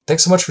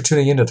 Thanks so much for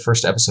tuning in to the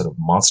first episode of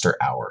Monster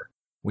Hour.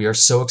 We are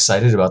so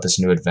excited about this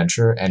new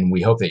adventure, and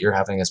we hope that you're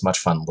having as much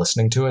fun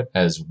listening to it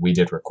as we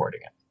did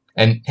recording it.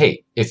 And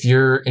hey, if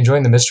you're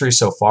enjoying the mystery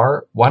so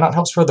far, why not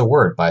help spread the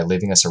word by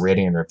leaving us a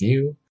rating and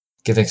review,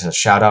 giving us a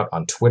shout out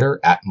on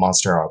Twitter at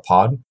Monster Hour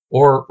Pod,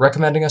 or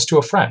recommending us to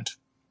a friend.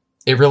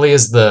 It really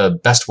is the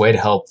best way to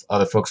help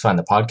other folks find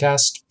the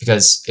podcast,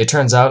 because it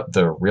turns out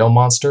the real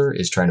monster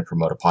is trying to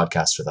promote a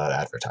podcast without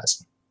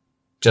advertising.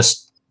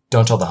 Just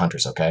don't tell the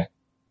hunters, okay?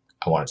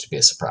 I want it to be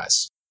a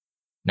surprise.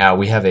 Now,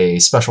 we have a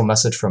special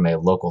message from a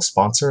local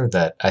sponsor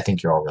that I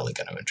think you're all really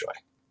going to enjoy.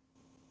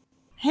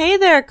 Hey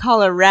there,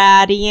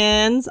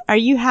 Coloradians! Are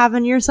you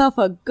having yourself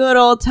a good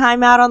old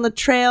time out on the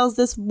trails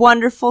this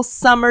wonderful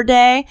summer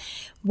day?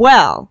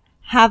 Well,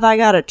 have I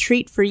got a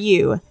treat for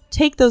you.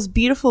 Take those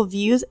beautiful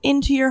views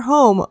into your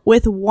home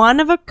with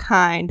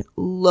one-of-a-kind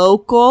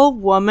local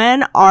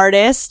woman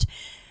artist.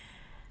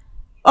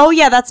 Oh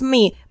yeah, that's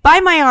me. Buy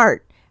my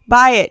art.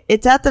 Buy it.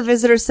 It's at the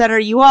visitor center.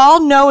 You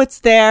all know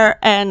it's there,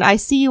 and I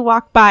see you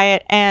walk by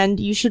it, and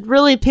you should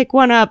really pick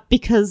one up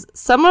because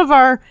some of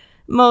our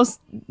most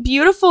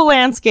beautiful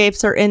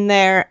landscapes are in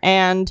there,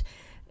 and,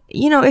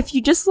 you know, if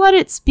you just let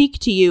it speak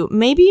to you,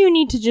 maybe you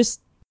need to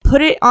just put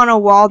it on a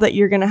wall that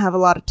you're going to have a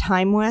lot of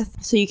time with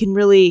so you can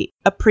really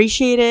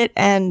appreciate it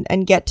and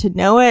get to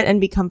know it and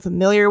become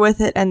familiar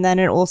with it, and then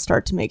it will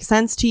start to make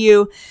sense to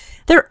you.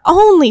 They're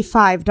only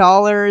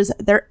 $5.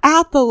 They're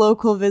at the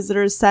local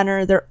visitors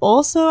center. They're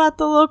also at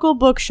the local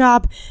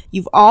bookshop.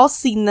 You've all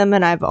seen them,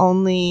 and I've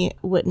only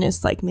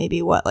witnessed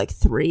maybe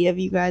 3 of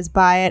you guys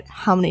buy it.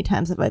 How many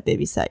times have I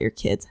babysat your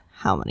kids?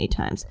 How many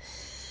times?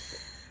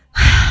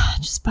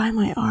 Just buy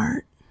my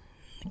art.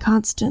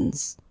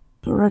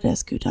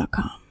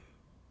 ConstanceRodescu.com.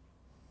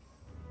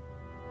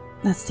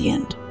 That's the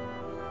end.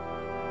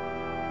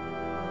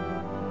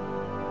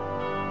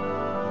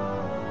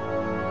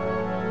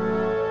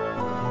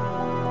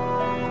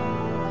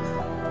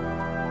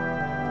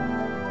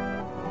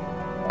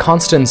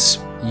 Constance,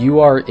 you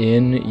are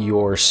in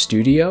your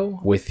studio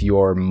with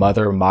your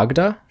mother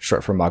Magda,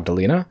 short for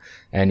Magdalena,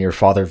 and your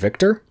father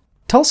Victor.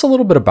 Tell us a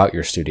little bit about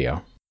your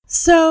studio.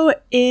 So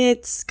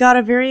it's got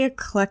a very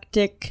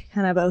eclectic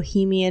kind of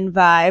bohemian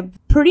vibe.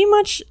 Pretty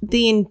much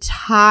the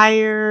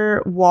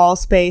entire wall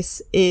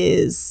space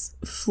is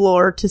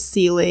floor to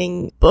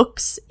ceiling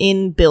books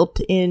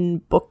built-in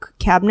book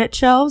cabinet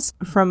shelves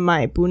from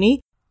my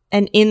Buni.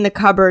 And in the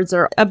cupboards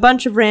are a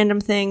bunch of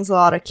random things, a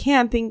lot of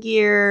camping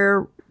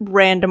gear,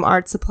 random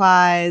art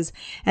supplies,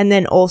 and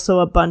then also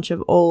a bunch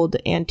of old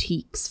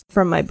antiques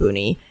from my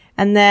Buni.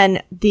 And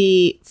then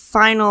the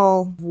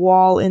final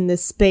wall in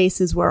this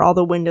space is where all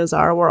the windows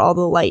are, where all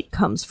the light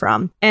comes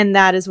from. And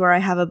that is where I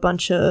have a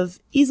bunch of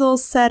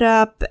easels set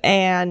up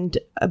and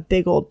a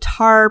big old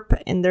tarp.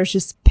 And there's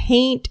just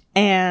paint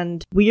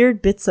and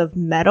weird bits of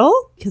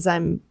metal because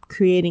I'm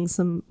creating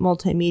some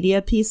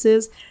multimedia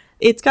pieces.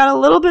 It's got a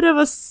little bit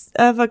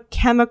of a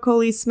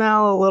chemical-y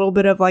smell, a little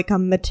bit of a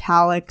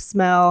metallic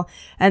smell,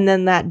 and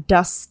then that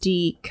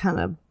dusty kind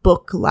of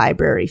book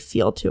library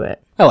feel to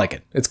it. I like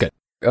it. It's good.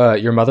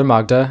 Your mother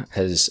Magda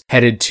has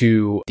headed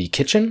to the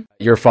kitchen.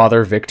 Your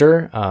father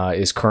Victor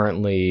is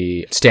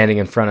currently standing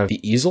in front of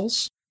the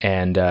easels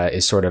and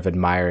is sort of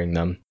admiring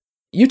them.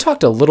 You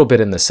talked a little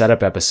bit in the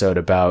setup episode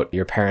about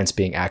your parents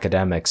being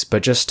academics,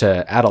 but just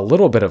to add a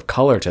little bit of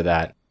color to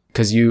that,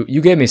 because you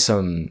gave me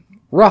some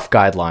rough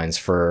guidelines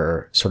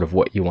for sort of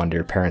what you wanted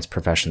your parents'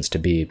 professions to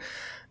be.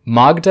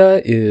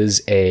 Magda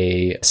is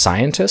a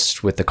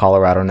scientist with the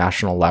Colorado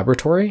National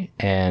Laboratory,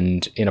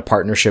 and in a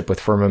partnership with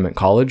Firmament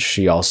College,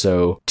 she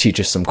also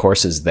teaches some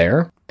courses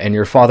there. And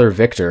your father,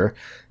 Victor,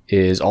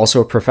 is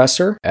also a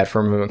professor at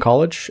Firmament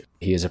College.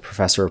 He is a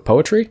professor of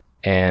poetry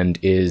and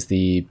is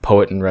the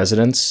poet in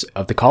residence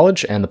of the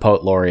college and the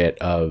poet laureate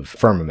of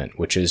Firmament,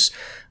 which is,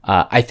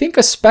 I think,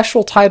 a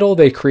special title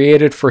they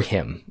created for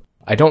him.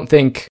 I don't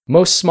think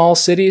most small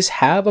cities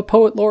have a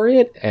poet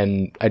laureate,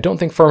 and I don't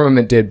think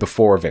Firmament did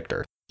before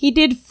Victor. He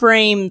did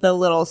frame the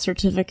little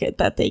certificate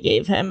that they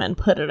gave him and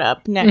put it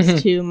up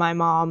next to my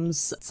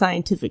mom's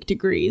scientific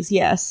degrees,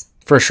 yes.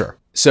 For sure.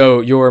 So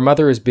your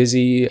mother is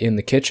busy in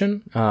the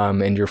kitchen,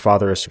 and your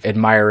father is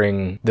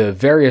admiring the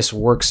various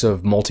works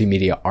of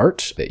multimedia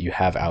art that you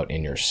have out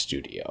in your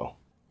studio.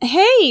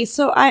 Hey,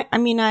 so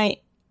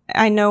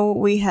I know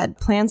we had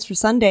plans for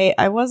Sunday.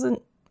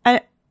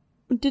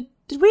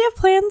 Did we have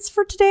plans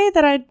for today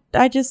that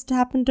I just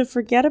happened to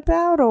forget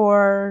about,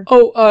 or?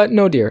 Oh,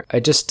 no, dear. I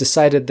just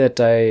decided that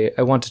I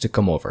wanted to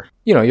come over.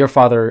 Your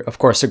father, of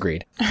course,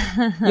 agreed.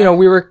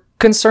 We were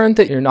concerned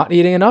that you're not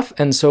eating enough,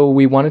 and so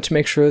we wanted to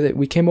make sure that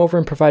we came over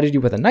and provided you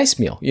with a nice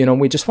meal.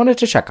 We just wanted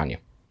to check on you.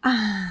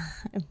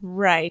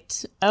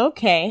 Right.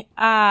 Okay.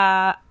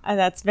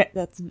 That's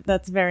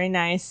very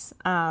nice.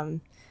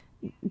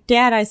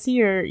 Dad, I see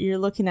you're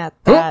looking at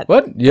that.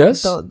 What?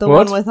 Yes. The what?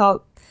 one with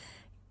all.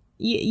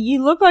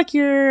 You look like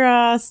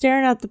you're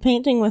staring at the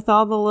painting with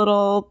all the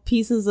little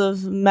pieces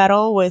of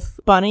metal with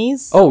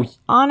bunnies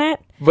on it.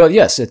 Well,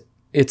 yes,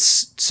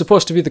 it's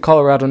supposed to be the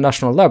Colorado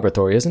National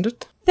Laboratory, isn't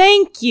it?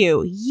 Thank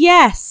you.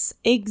 Yes,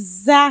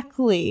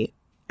 exactly.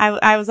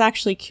 I was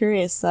actually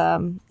curious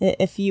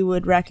if you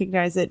would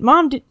recognize it.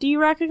 Mom, do you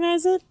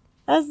recognize it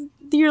as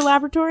your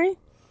laboratory?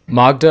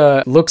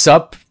 Magda looks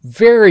up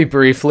very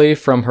briefly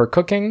from her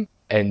cooking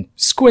and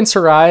squints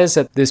her eyes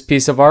at this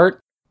piece of art.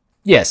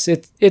 Yes,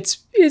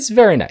 it's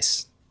very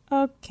nice.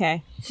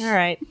 Okay. All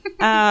right.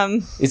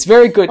 It's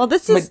very good. Well,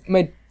 this is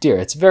my dear.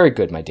 It's very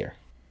good, my dear.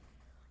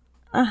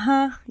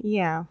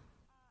 Yeah.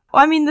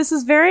 Well, this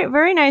is very,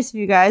 very nice of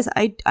you guys.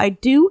 I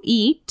do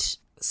eat.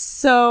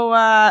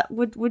 So,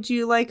 would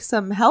you like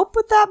some help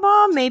with that,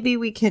 Mom? Maybe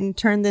we can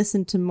turn this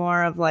into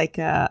more of like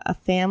a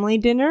family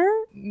dinner.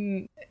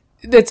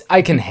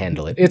 I can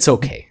handle it. It's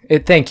okay.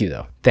 Thank you,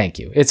 though. Thank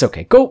you. It's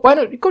okay. Why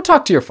don't you go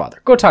talk to your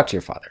father? Go talk to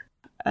your father.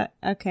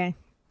 Okay.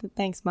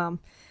 Thanks,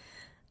 Mom.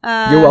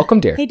 You're welcome,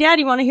 dear. Hey,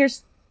 Dad, you want to hear?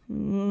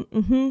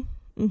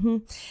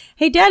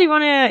 Hey, Dad, you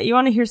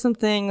want to hear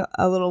something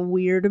a little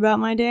weird about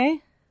my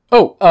day?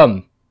 Oh,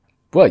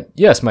 well,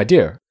 yes, my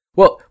dear.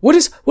 Well, what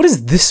is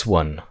this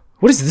one?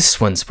 What is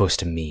this one supposed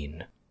to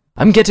mean?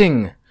 I'm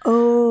getting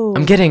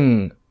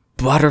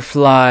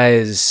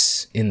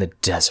butterflies in the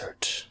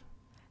desert.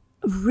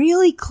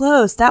 Really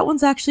close. That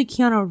one's actually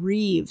Keanu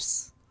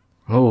Reeves.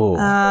 Oh.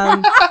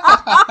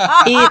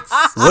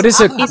 What is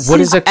a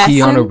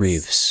Keanu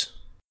Reeves?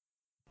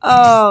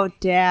 Oh,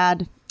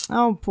 Dad.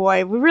 Oh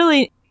boy.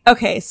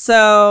 Okay,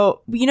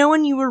 so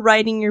when you were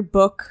writing your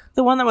book,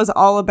 the one that was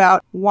all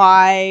about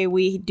why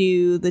we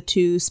do the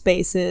two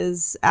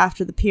spaces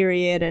after the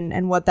period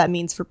and what that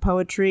means for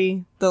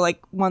poetry, the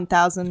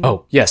 1,000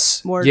 Oh,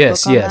 yes. word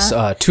yes, book on yes.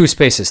 that? 2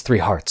 spaces, 3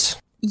 hearts.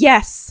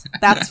 Yes,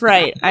 that's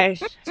right. I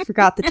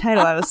forgot the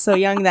title. I was so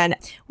young then.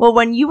 Well,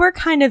 when you were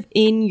kind of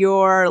in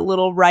your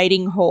little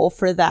writing hole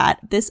for that,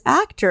 this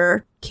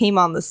actor came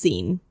on the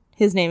scene.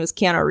 His name is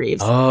Keanu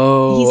Reeves.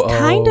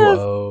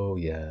 Oh,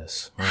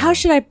 yes. How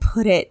should I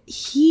put it?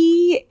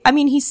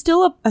 He's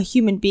still a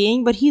human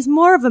being, but he's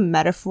more of a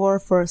metaphor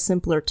for a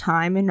simpler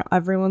time in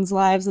everyone's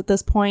lives at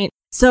this point.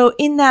 So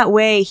in that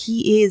way,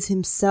 he is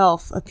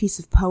himself a piece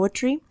of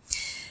poetry.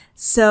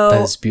 So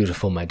that is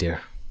beautiful, my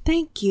dear.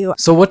 Thank you.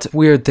 So what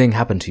weird thing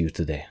happened to you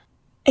today?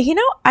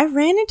 I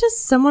ran into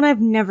someone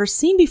I've never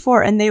seen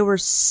before, and they were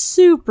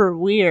super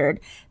weird.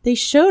 They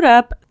showed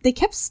up, they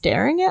kept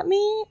staring at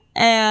me,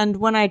 and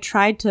when I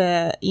tried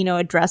to,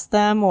 address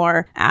them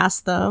or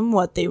ask them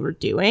what they were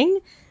doing,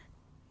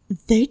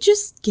 they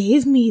just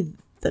gave me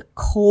the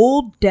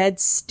cold, dead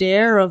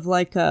stare of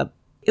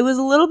it was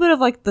a little bit of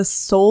the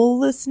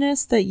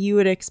soullessness that you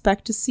would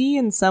expect to see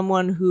in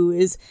someone who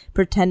is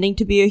pretending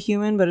to be a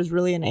human but is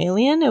really an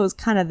alien. It was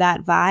kind of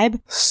that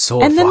vibe.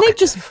 So and then they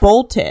just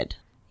bolted.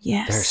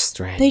 Yes. They're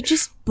strange. They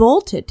just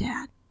bolted,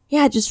 Dad.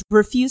 Yeah, just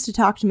refused to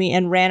talk to me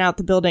and ran out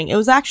the building. It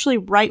was actually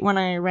right when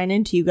I ran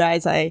into you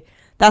guys.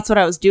 That's what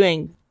I was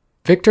doing.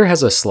 Victor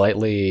has a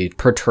slightly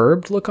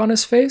perturbed look on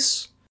his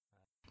face.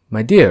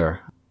 My dear,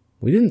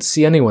 we didn't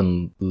see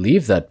anyone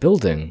leave that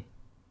building.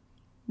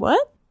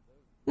 What?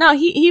 No,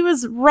 he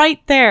was right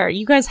there.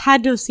 You guys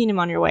had to have seen him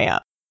on your way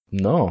up.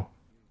 No.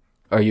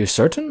 Are you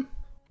certain?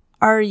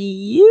 Are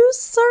you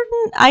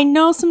certain? I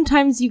know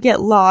sometimes you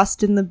get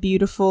lost in the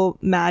beautiful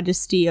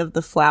majesty of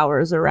the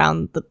flowers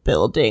around the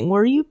building.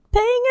 Were you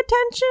paying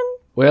attention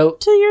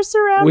to your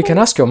surroundings? We can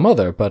ask your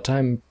mother, but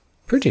I'm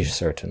pretty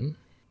certain.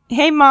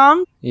 Hey,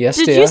 Mom. Yes,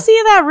 Did dear? you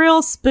see that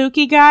real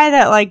spooky guy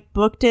that,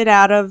 booked it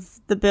out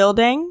of the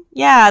building?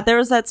 Yeah, there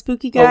was that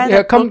spooky guy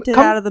that booked it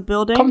out of the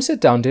building. Come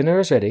sit down. Dinner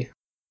is ready.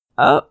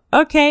 Oh,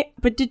 okay.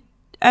 But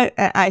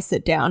I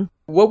sit down.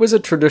 What was a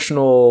dish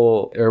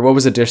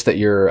that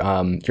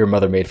your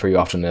mother made for you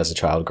often as a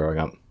child growing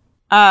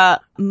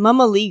up?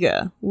 Mama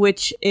Liga,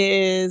 which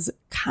is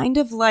kind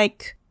of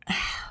like,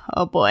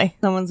 oh boy,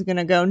 someone's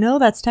gonna go, no,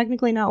 that's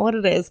technically not what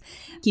it is.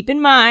 Keep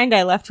in mind,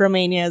 I left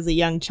Romania as a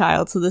young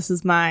child, so this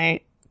is my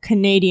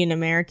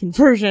Canadian-American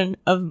version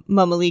of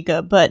Mama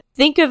Liga, but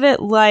think of it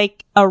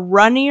like a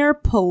runnier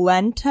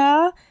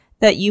polenta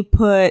that you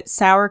put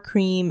sour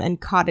cream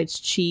and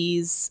cottage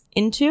cheese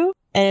into.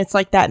 And it's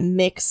like that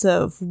mix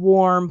of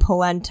warm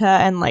polenta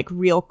and like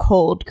real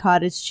cold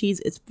cottage cheese.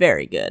 It's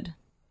very good.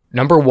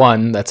 Number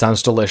 1, that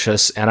sounds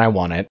delicious, and I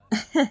want it.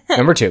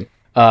 Number 2,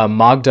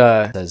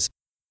 Magda says,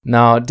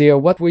 "Now, dear,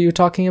 what were you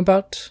talking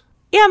about?"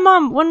 Yeah,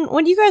 Mom,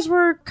 when you guys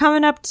were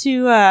coming up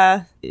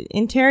to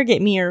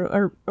interrogate me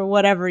or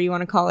whatever you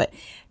want to call it,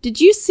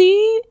 did you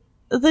see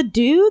the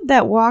dude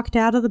that walked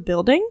out of the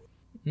building?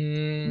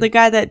 The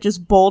guy that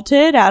just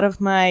bolted out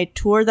of my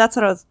tour? That's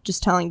what I was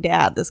just telling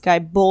Dad. This guy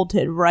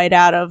bolted right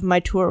out of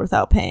my tour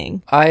without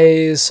paying.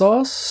 I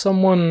saw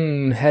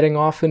someone heading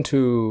off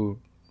into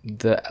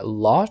the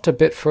lot a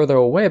bit further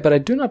away, but I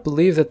do not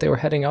believe that they were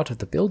heading out of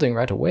the building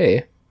right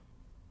away.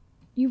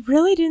 You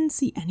really didn't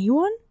see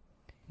anyone?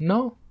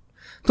 No.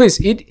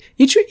 Please,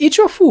 eat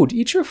your food.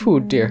 Eat your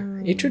food,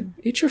 dear.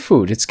 Eat your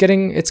food.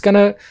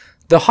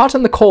 The hot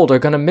and the cold are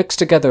gonna mix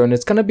together, and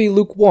it's gonna be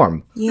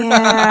lukewarm. Yeah,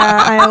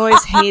 I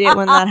always hate it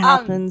when that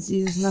happens.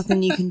 There's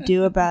nothing you can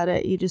do about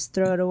it. You just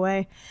throw it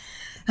away.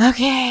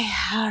 Okay,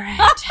 all right.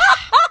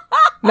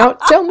 Now,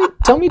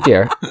 tell me,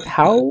 dear,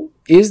 how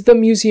is the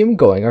museum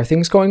going? Are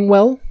things going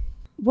well?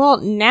 Well,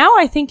 now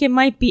I think it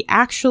might be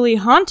actually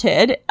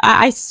haunted.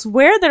 I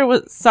swear there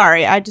was...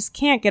 Sorry, I just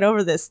can't get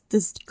over this.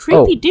 This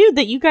creepy dude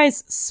that you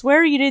guys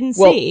swear you didn't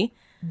see.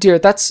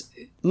 Dear,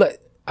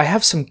 I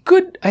have some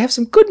good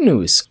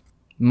news.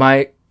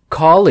 My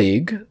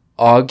colleague,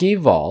 Augie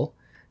Val,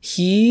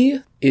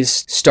 he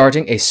is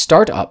starting a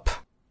startup,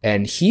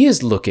 and he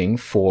is looking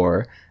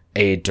for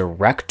a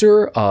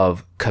director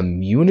of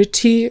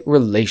community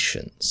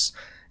relations.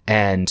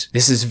 And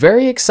this is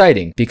very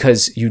exciting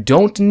because you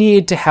don't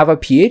need to have a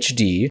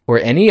PhD or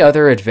any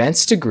other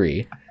advanced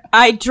degree.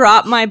 I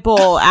dropped my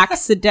bowl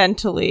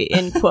accidentally,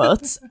 in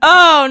quotes.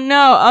 Oh,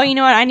 no. Oh, you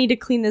know what? I need to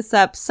clean this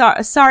up.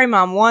 Sorry,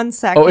 Mom. 1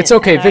 second. Oh, it's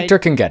okay. Victor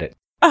can get it.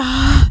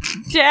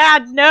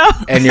 Dad, no.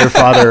 And your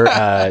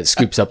father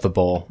scoops up the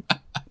bowl.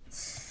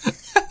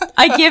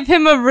 I give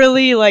him a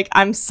really,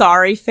 I'm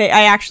sorry face.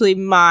 I actually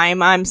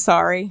mime, I'm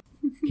sorry.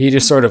 He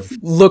just sort of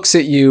looks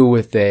at you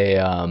with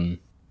an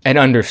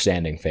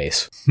understanding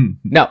face.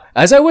 Now,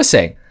 as I was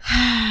saying,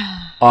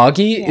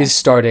 Augie is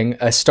starting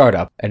a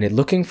startup and is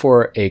looking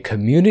for a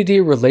community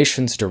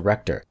relations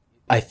director.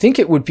 I think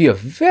it would be a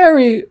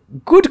very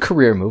good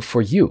career move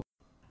for you.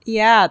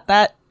 Yeah,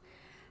 that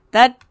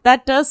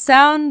does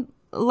sound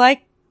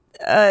like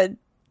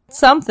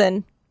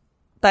something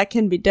that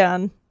can be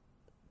done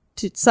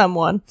to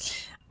someone.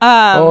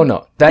 Oh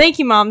no! Thank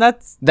you, Mom.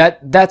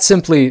 That's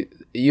simply,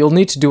 you'll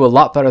need to do a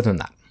lot better than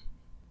that.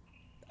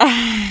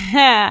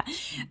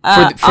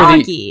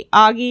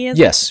 Augie is...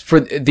 Yes,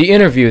 for the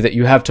interview that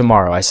you have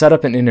tomorrow. I set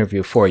up an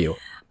interview for you.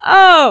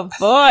 Oh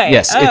boy!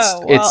 Yes,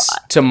 it's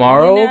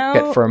tomorrow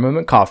at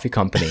Firmament Coffee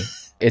Company.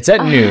 It's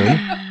at noon.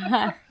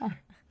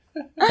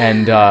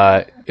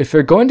 And if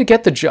you're going to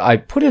get the job, I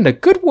put in a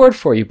good word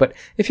for you. But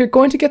if you're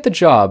going to get the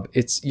job,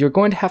 you're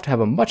going to have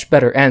a much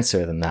better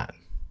answer than that.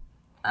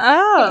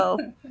 Oh,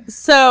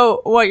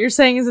 so what you're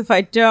saying is if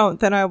I don't,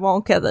 then I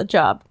won't get the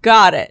job.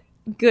 Got it.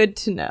 Good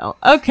to know.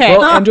 Okay.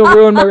 Well, and you'll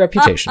ruin my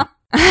reputation.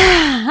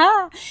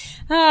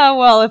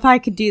 Well, if I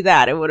could do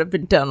that, it would have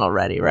been done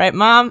already, right,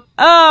 Mom?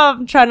 Oh,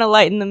 I'm trying to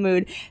lighten the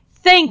mood.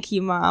 Thank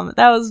you, Mom.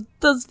 That was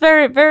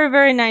very, very,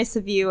 very nice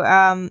of you.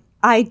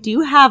 I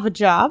do have a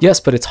job. Yes,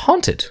 but it's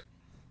haunted.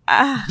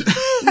 Oh,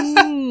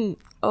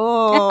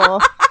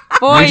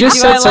 boy, you just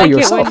do said I so like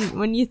yourself. it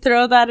when you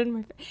throw that in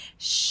my face.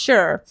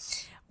 Sure.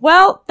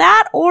 Well,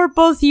 that or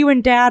both you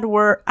and Dad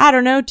were, I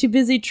don't know, too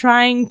busy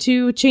trying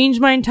to change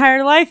my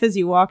entire life as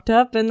you walked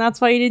up, and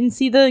that's why you didn't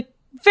see the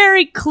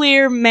very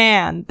clear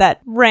man that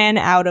ran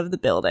out of the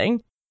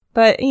building.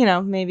 But,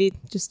 maybe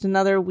just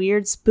another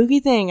weird, spooky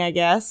thing, I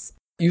guess.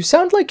 You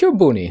sound like your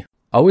Booney,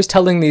 always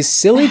telling these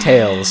silly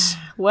tales.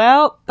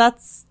 Well,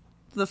 that's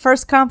the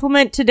first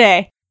compliment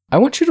today. I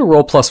want you to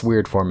roll plus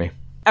weird for me.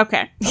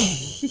 Okay.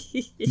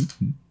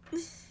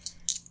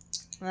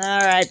 All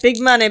right,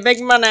 big money,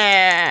 big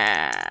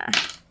money.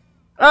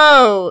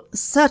 Oh,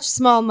 such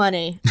small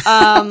money. 2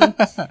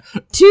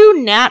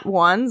 nat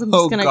ones. I'm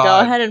just going to go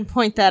ahead and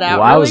point that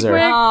out really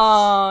quick.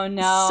 Oh,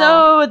 no.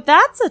 So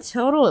that's a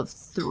total of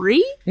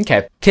 3?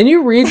 Okay. Can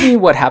you read me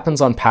what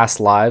happens on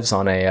past lives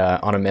on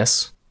a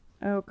miss?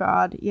 Oh,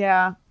 God,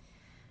 yeah.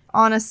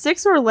 On a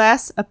 6 or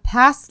less, a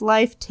past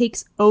life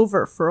takes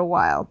over for a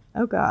while.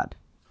 Oh, God.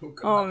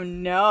 Oh,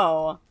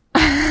 no.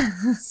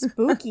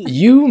 Spooky.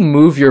 You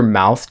move your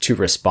mouth to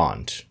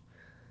respond,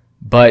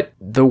 but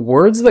the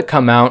words that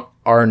come out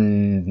are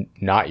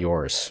not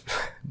yours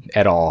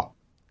at all.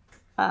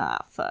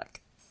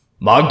 Fuck.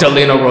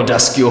 Magdalena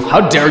Rodescu,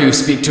 how dare you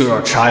speak to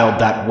your child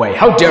that way?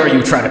 How dare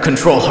you try to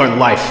control her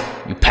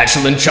life, you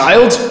petulant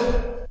child?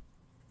 Oh,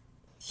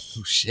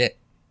 shit.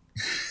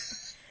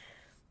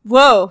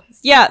 Whoa.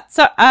 Yeah,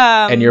 so,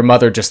 And your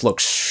mother just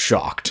looks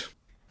shocked.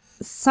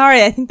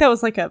 Sorry, I think that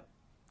was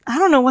I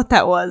don't know what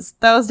that was.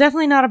 That was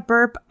definitely not a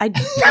burp.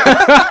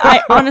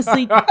 I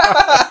honestly,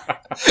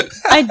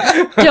 I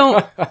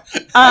don't,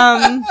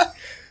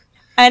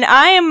 And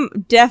I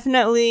am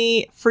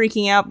definitely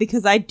freaking out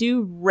because I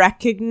do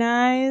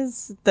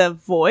recognize the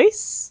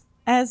voice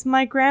as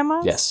my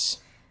grandma's. Yes.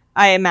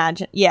 I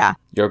imagine. Yeah.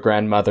 Your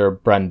grandmother,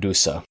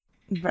 Brandusa.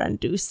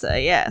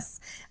 Brandusa, yes.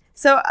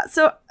 So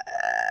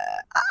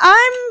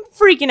I'm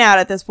freaking out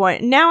at this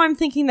point. Now I'm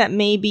thinking that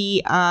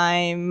maybe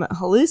I'm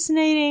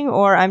hallucinating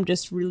or I'm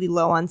just really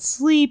low on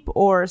sleep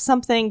or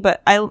something.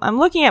 But I'm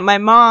looking at my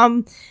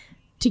mom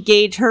to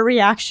gauge her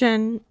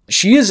reaction.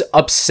 She is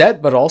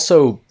upset, but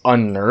also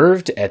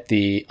unnerved at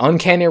the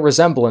uncanny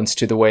resemblance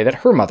to the way that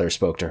her mother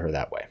spoke to her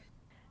that way.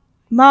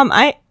 Mom,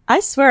 I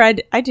swear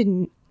I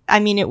didn't. I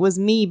mean, it was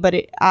me, but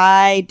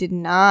I did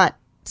not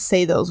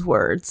say those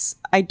words.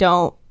 I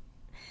don't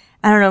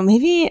know.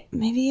 Maybe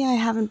I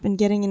haven't been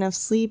getting enough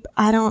sleep.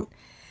 That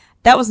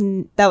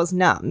was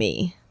not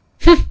me.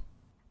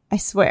 I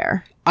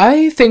swear.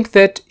 I think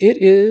that it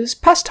is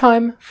past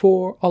time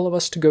for all of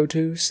us to go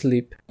to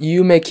sleep.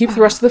 You may keep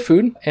the rest of the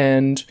food,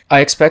 and I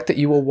expect that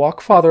you will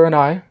walk Father and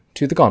I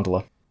to the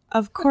gondola.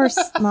 Of course,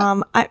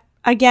 Mom.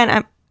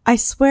 I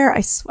swear,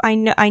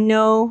 I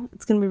know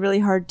it's going to be really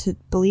hard to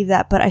believe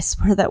that, but I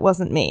swear that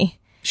wasn't me.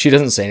 She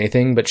doesn't say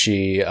anything, but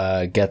she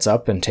gets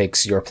up and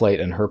takes your plate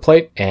and her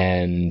plate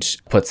and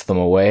puts them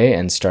away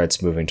and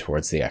starts moving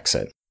towards the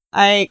exit.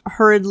 I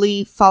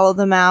hurriedly follow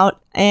them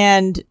out,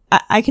 and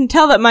I can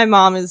tell that my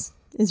mom is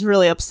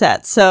really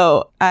upset.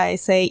 So I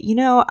say,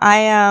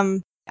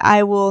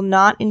 I will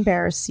not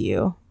embarrass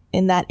you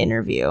in that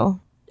interview.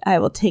 I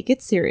will take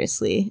it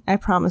seriously. I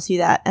promise you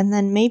that. And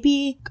then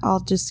maybe I'll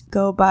just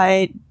go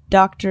by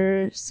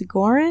Dr.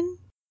 Sigorin.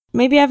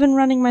 Maybe I've been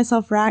running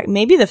myself ragged.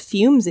 Maybe the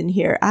fumes in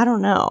here. I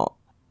don't know.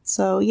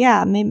 So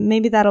yeah,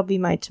 maybe that'll be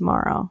my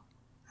tomorrow.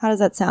 How does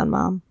that sound,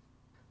 Mom?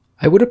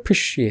 I would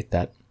appreciate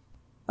that.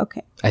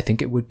 Okay. I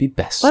think it would be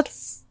best.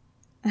 Let's...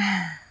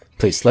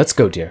 Please, let's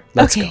go, dear.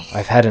 Let's Okay. go.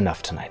 I've had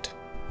enough tonight.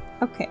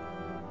 Okay.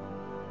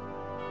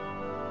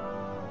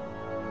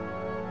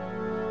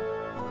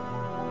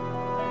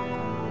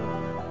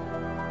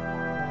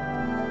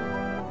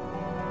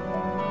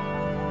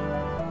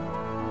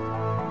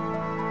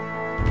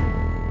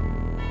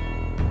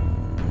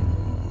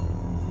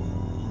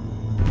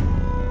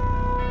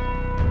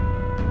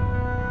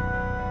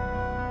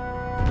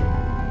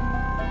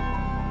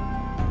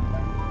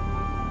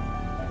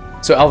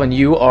 So, Alvin,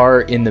 you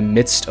are in the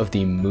midst of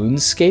the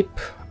moonscape.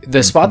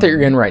 The spot that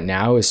you're in right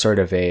now is sort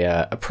of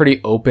a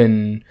pretty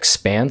open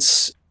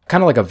expanse,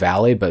 kind of like a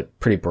valley, but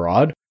pretty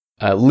broad.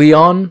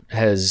 Leon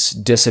has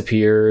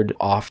disappeared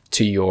off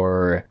to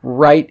your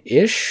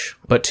right-ish,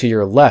 but to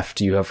your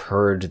left, you have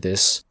heard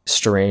this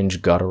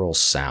strange guttural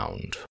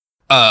sound.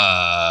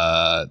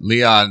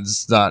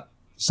 Leon's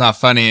it's not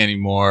funny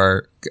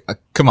anymore.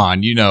 Come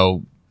on, you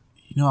know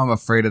I'm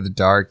afraid of the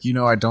dark. You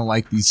know I don't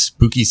like these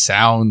spooky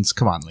sounds.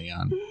 Come on,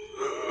 Leon.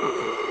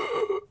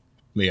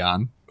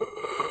 Leon.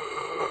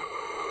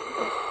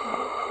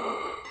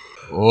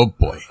 Oh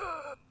boy.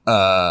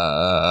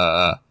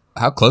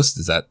 How close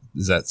does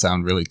that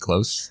sound? Really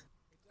close?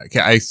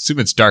 I assume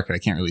it's dark and I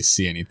can't really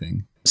see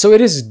anything. So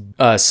it is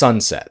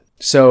sunset.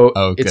 So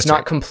it's that's not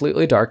right.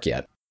 completely dark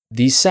yet.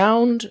 The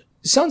sound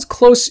sounds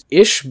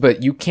close-ish,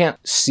 but you can't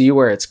see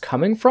where it's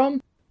coming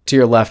from. To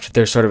your left,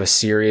 there's sort of a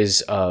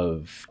series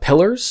of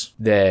pillars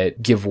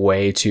that give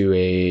way to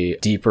a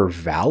deeper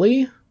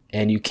valley,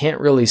 and you can't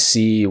really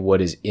see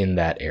what is in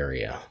that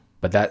area.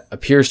 But that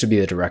appears to be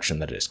the direction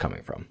that it is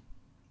coming from.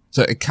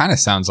 So it kind of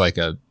sounds like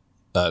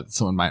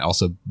someone might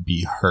also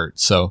be hurt.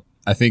 So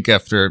I think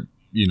after,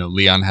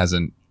 Leon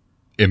hasn't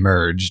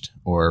emerged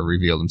or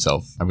revealed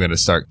himself, I'm going to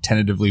start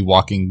tentatively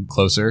walking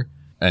closer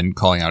and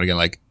calling out again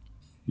like,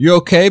 "You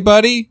okay,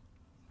 buddy?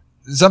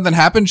 Did something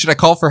happen? Should I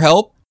call for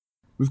help?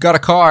 We've got a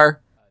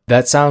car."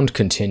 That sound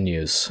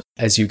continues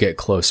as you get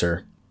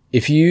closer.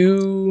 If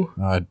you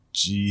Oh,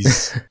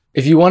 jeez.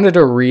 if you wanted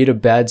to read a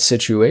bad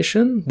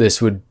situation,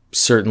 this would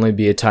certainly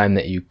be a time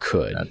that you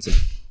could.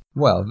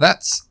 Well,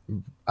 that's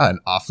an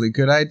awfully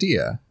good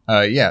idea.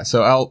 Yeah.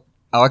 So I'll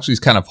actually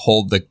kind of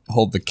hold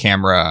the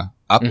camera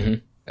up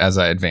as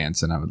I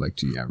advance, and I would like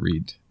to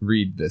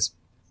read this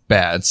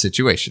bad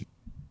situation.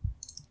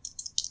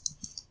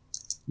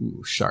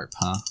 Ooh, sharp,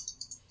 huh?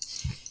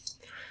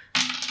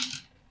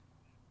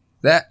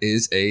 That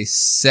is a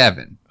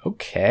 7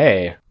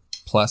 Okay.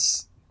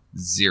 plus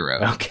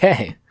 0.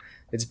 Okay.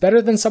 It's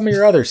better than some of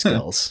your other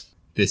skills.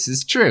 This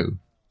is true.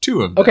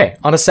 2 of them. Okay,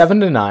 on a 7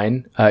 to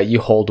 9, you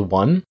hold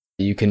 1.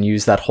 You can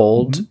use that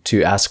hold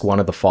to ask one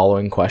of the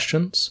following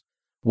questions.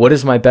 What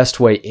is my best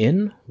way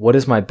in? What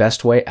is my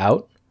best way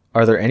out?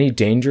 Are there any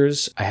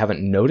dangers I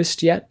haven't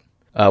noticed yet?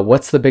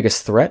 What's the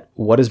biggest threat?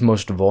 What is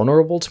most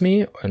vulnerable to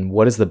me? And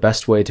what is the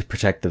best way to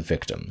protect the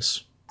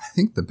victims? I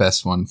think the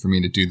best one for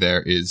me to do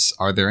there is,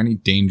 are there any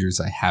dangers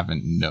I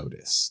haven't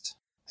noticed?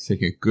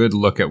 Take a good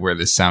look at where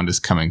this sound is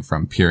coming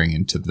from, peering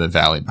into the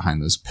valley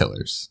behind those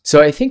pillars.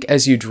 So I think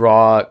as you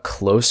draw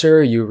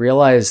closer, you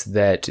realize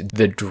that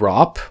the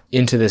drop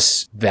into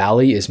this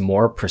valley is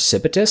more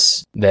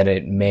precipitous than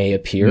it may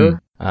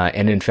appear,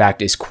 and in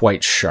fact is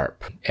quite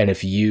sharp. And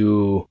if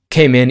you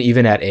came in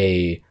even at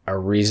a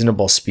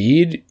reasonable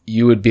speed,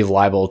 you would be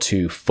liable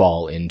to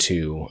fall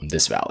into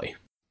this valley.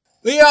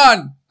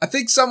 Leon, I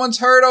think someone's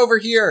hurt over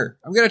here.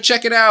 I'm going to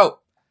check it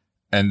out.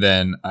 And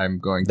then I'm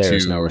going to...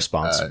 There's no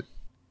response.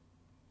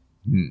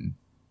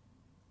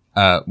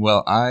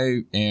 Well,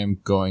 I am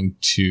going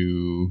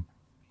to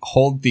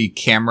hold the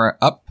camera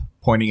up,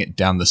 pointing it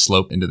down the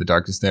slope into the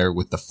darkness there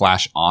with the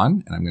flash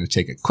on. And I'm going to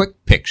take a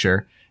quick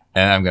picture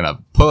and I'm going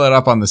to pull it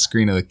up on the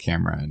screen of the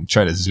camera and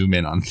try to zoom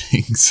in on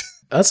things.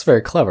 That's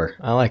very clever.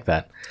 I like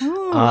that.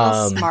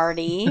 Ooh,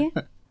 smarty.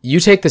 You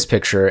take this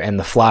picture and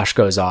the flash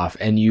goes off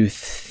and you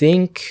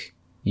think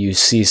you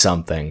see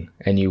something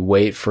and you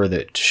wait for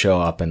it to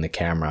show up in the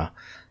camera.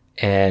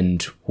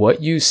 And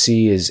what you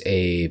see is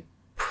a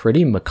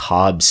pretty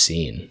macabre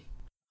scene.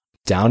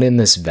 Down in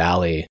this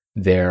valley,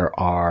 there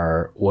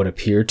are what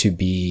appear to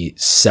be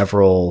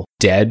several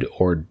dead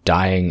or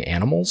dying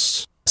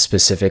animals,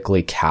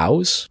 specifically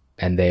cows,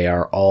 and they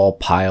are all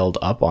piled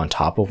up on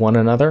top of one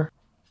another.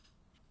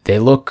 They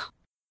look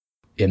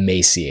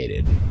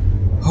emaciated.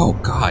 Oh,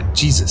 God,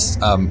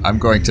 Jesus. I'm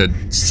going to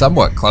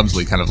somewhat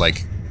clumsily kind of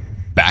like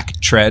back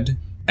tread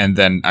and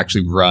then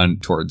actually run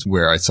towards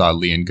where I saw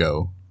Leon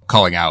go,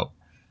 calling out,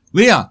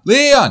 Leon!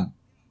 Leon!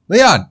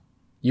 Leon!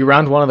 You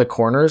round one of the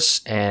corners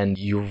and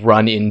you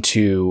run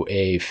into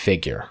a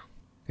figure.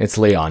 It's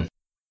Leon.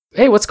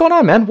 Hey, what's going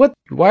on, man?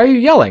 Why are you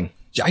yelling?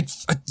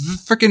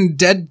 Freaking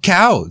dead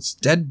cows.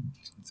 Dead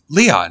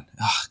Leon.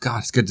 Oh, God,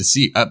 it's good to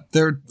see.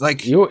 They're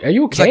like... Are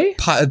you okay?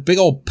 Like a big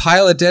old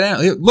pile of dead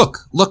animals.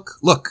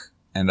 Look.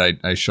 And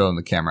I show him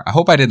the camera. I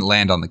hope I didn't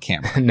land on the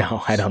camera.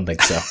 No, I don't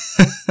think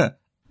so.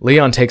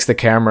 Leon takes the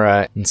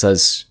camera and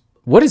says,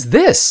 "What is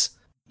this?"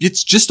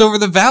 It's just over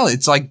the valley.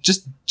 It's like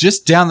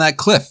just down that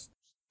cliff.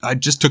 I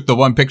just took the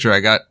one picture I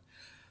got.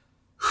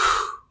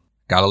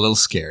 Got a little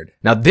scared.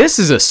 Now this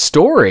is a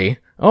story.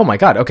 Oh my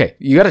God. Okay.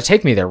 You got to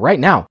take me there right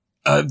now.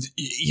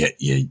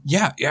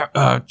 Yeah.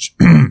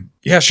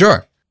 Yeah,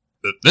 sure.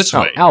 This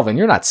way. Alvin,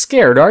 you're not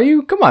scared, are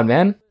you? Come on,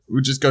 man.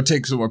 We'll just go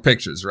take some more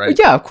pictures, right?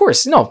 Yeah, of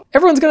course. No,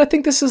 everyone's going to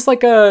think this is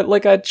like a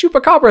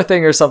chupacabra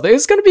thing or something.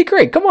 It's going to be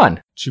great. Come on.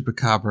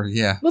 Chupacabra,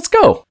 yeah. Let's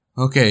go.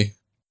 Okay.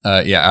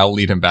 Yeah, I'll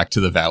lead him back to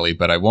the valley,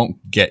 but I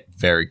won't get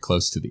very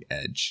close to the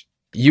edge.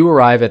 You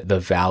arrive at the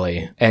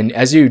valley, and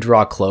as you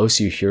draw close,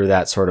 you hear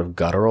that sort of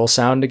guttural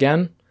sound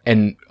again.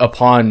 And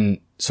upon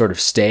sort of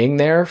staying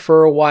there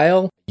for a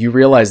while, you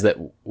realize that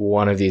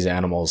one of these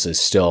animals is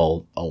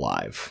still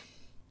alive.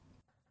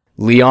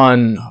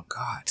 Leon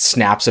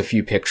snaps a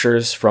few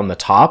pictures from the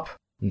top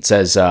and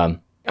says, I'm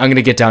going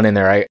to get down in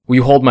there. Will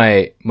you hold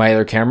my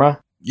other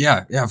camera?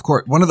 Yeah, of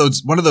course. One of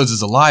those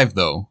is alive,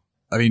 though.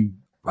 I mean,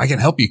 I can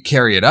help you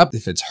carry it up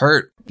if it's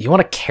hurt. You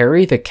want to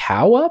carry the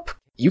cow up?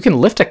 You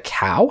can lift a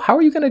cow? How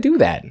are you going to do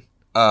that?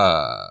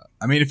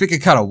 I mean, if it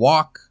could kind of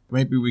walk,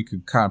 maybe we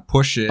could kind of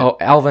push it. Oh,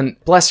 Alvin,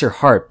 bless your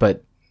heart,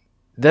 but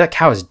that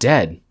cow is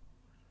dead.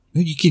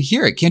 You can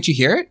hear it. Can't you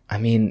hear it? I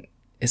mean,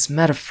 it's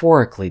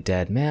metaphorically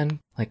dead,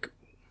 man. Like,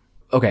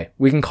 okay,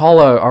 we can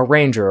call a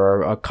ranger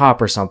or a cop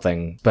or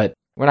something, but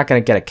we're not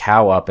going to get a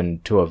cow up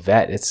and to a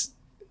vet.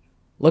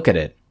 Look at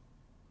it.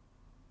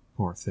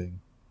 Poor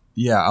thing.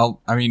 Yeah,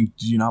 do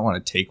you not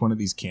want to take one of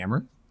these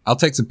cameras? I'll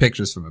take some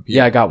pictures from up here.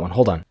 Yeah, I got one.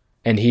 Hold on.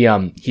 And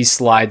he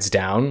slides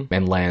down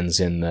and lands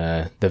in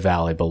the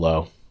valley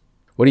below.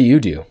 What do you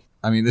do?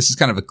 I mean, this is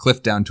kind of a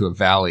cliff down to a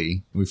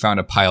valley. We found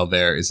a pile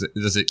there.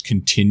 Does it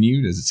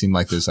continue? Does it seem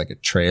like there's like a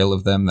trail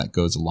of them that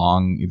goes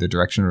along either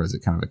direction, or is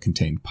it kind of a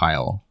contained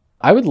pile?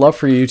 I would love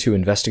for you to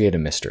investigate a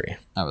mystery.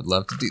 I would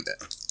love to do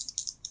that.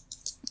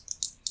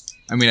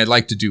 I mean, I'd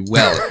like to do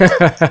well.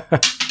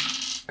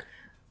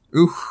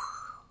 Ooh.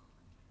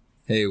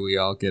 Hey, we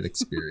all get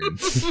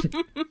experience.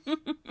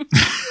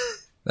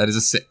 That is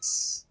a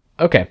 6.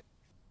 Okay.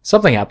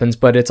 Something happens,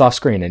 but it's off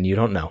screen and you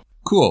don't know.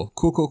 Cool.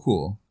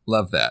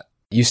 Love that.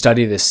 You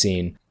study this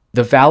scene.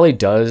 The valley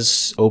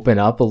does open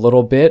up a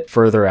little bit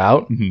further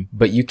out,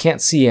 but you can't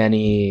see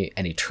any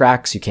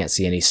tracks. You can't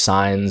see any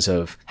signs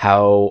of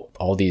how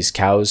all these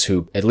cows,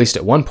 who at least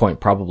at one point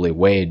probably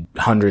weighed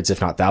hundreds, if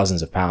not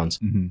thousands of pounds,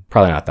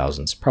 probably not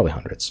thousands, probably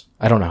hundreds.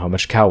 I don't know how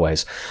much a cow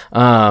weighs.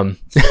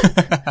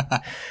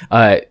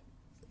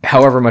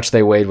 However much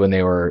they weighed when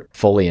they were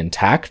fully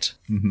intact,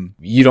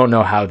 you don't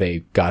know how they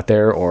got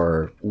there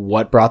or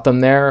what brought them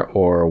there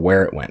or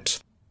where it went.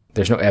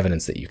 There's no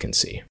evidence that you can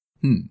see.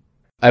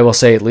 I will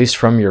say, at least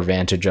from your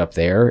vantage up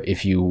there,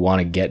 if you want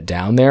to get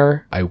down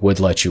there, I would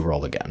let you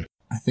roll again.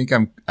 I think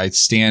I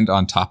stand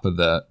on top of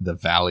the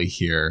valley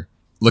here,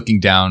 looking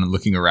down and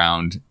looking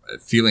around,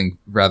 feeling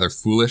rather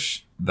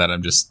foolish that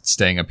I'm just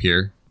staying up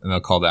here. And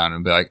they'll call down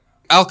and be like,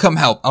 I'll come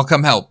help.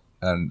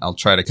 And I'll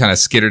try to kind of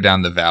skitter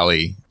down the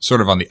valley, sort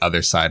of on the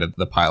other side of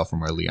the pile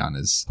from where Leon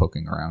is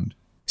poking around.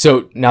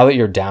 So now that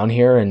you're down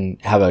here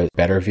and have a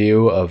better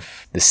view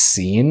of the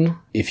scene,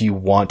 if you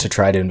want to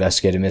try to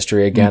investigate a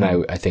mystery again,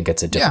 I think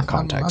it's a different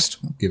context.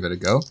 I'll give it a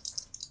go.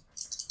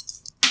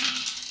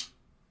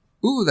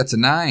 Ooh, that's a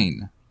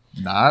 9.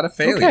 Not a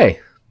failure. Okay,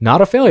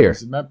 not a failure.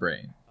 This is my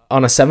brain.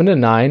 On a 7 to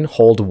 9,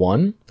 hold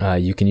 1,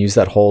 you can use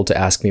that hold to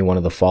ask me one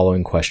of the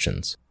following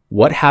questions.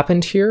 What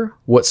happened here?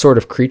 What sort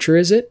of creature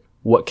is it?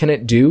 What can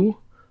it do?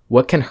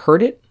 What can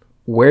hurt it?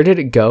 Where did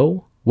it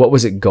go? What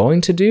was it going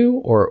to do?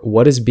 Or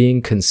what is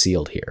being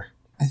concealed here?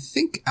 I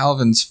think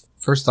Alvin's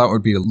first thought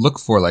would be to look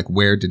for, like,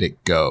 where did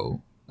it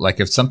go? Like,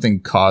 if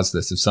something caused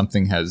this, if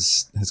something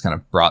has kind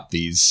of brought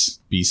these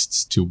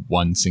beasts to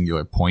one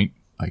singular point,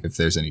 like if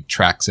there's any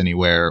tracks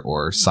anywhere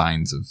or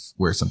signs of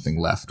where something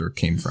left or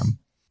came from.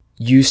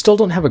 You still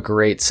don't have a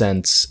great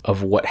sense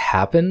of what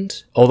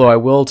happened, although I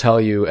will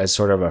tell you as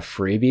sort of a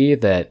freebie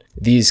that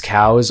these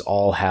cows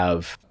all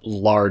have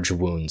large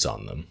wounds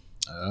on them.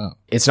 Oh.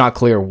 It's not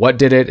clear what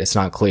did it. It's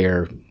not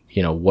clear,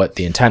 what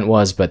the intent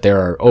was, but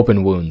there are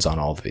open wounds on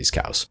all of these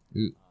cows.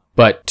 Ooh.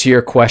 But to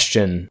your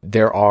question,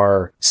 there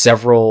are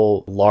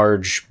several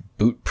large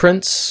boot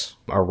prints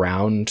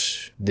around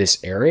this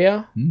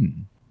area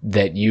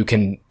that you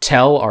can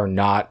tell are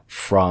not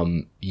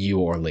from you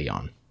or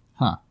Leon.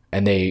 Huh.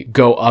 And they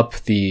go up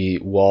the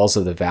walls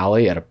of the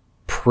valley at a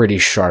pretty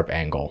sharp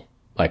angle,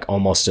 like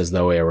almost as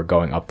though they were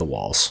going up the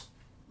walls.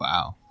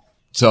 Wow.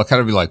 So I'll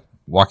kind of be like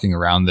walking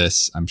around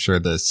this. I'm sure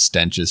the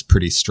stench is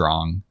pretty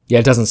strong. Yeah,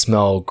 it doesn't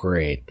smell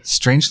great.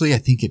 Strangely, I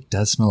think it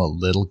does smell a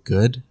little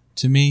good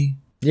to me.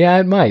 Yeah,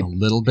 it might. A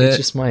little bit. It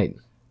just might.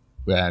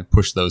 I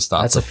push those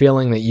thoughts. That's a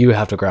feeling that you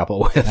have to grapple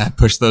with. I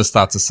push those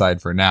thoughts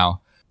aside for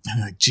now. I'm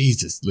like,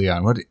 Jesus,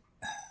 Leon, what do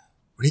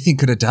you think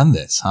could have done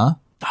this, huh?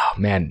 Oh,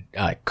 man.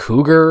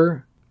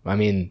 Cougar. I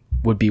mean,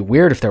 would be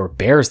weird if there were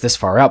bears this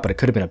far out, but it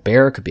could have been a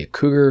bear. It could be a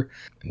cougar.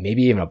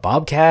 Maybe even a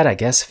bobcat, I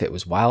guess, if it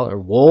was wild. Or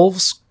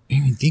wolves. You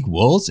even think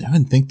wolves? I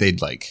wouldn't think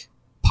they'd, like,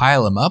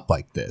 pile them up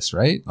like this,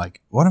 right?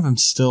 Like, one of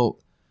them's still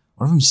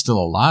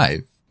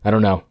alive. I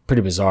don't know.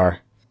 Pretty bizarre.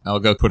 I'll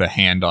go put a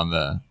hand on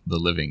the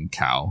living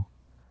cow.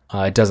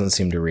 It doesn't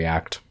seem to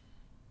react.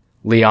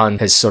 Leon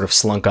has sort of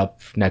slunk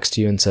up next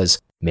to you and says,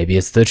 maybe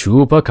it's the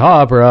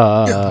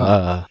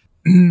chupacabra.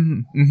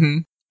 Mm-hmm.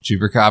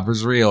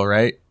 Chupacabra's real,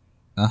 right?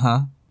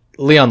 Uh-huh.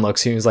 Leon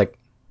looks at you and he's like,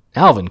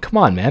 Alvin, come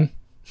on, man.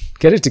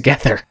 Get it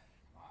together.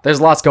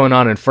 There's lots going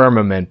on in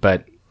Firmament,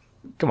 but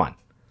come on.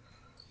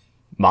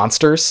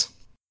 Monsters?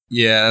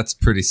 Yeah, that's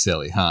pretty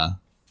silly, huh?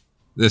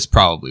 There's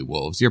probably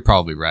wolves. You're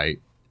probably right.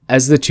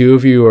 As the two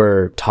of you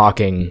are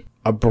talking,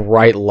 a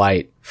bright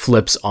light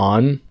flips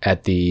on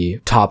at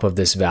the top of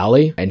this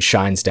valley and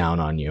shines down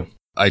on you.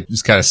 I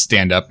just kind of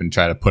stand up and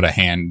try to put a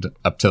hand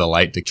up to the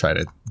light to try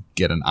to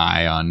get an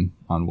eye on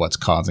what's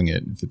causing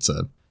it. If it's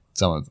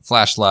someone with a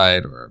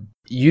flashlight or...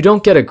 You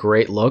don't get a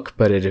great look,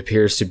 but it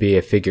appears to be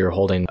a figure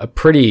holding a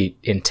pretty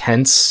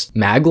intense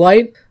mag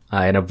light,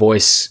 and a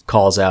voice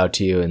calls out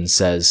to you and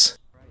says,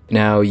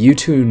 now, you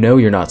two know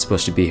you're not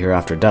supposed to be here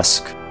after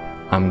dusk.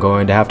 I'm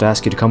going to have to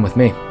ask you to come with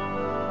me.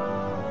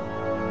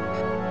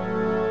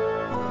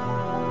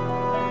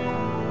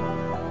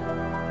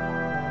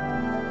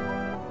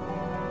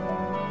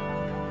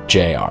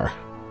 JR.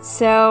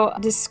 So,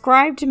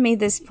 describe to me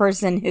this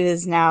person who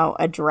is now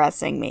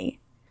addressing me.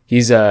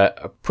 He's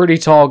a pretty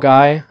tall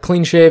guy,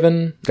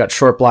 clean-shaven, got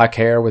short black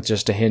hair with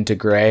just a hint of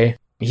gray.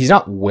 He's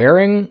not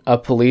wearing a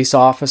police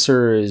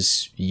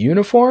officer's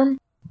uniform,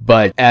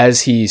 but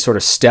as he sort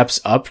of steps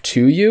up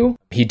to you,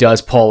 he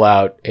does pull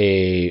out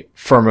a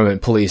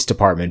Firmament Police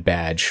Department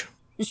badge.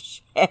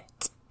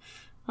 Shit.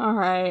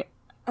 Alright.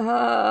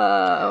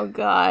 Oh,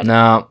 God.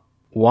 Now,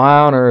 why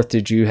on earth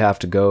did you have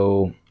to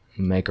go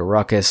make a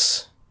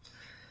ruckus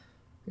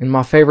in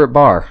my favorite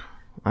bar?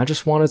 I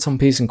just wanted some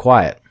peace and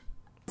quiet.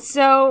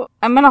 So,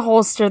 I'm gonna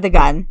holster the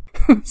gun.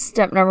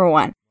 Step number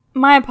 1.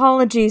 My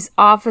apologies,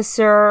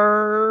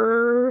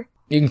 Officer...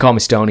 You can call me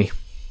Stony.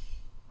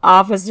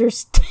 Officer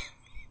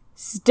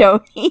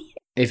Stony.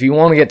 If you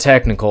want to get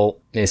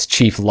technical, it's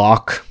Chief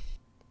Locke,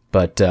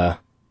 but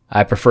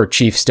I prefer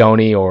Chief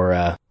Stony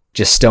or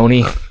just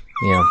Stony.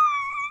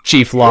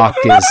 Chief Locke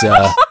is...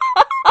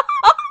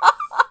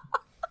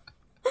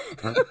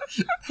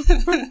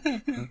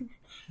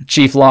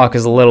 Chief Locke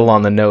is a little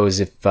on the nose,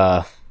 if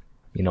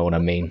you know what I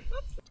mean.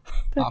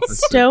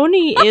 That's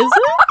Stony, is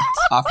it?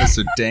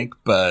 Officer Dank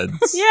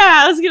Buds.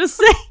 Yeah, I was gonna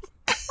say.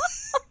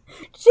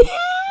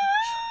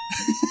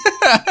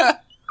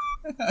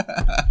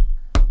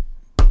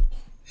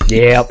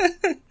 Yep.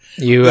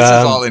 You this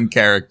is all in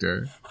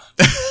character.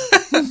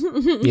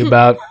 You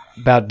about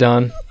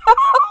done?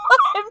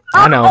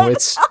 I know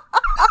it's. I'm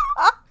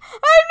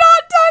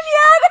not done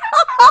yet.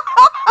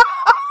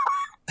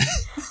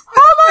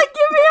 Hold on,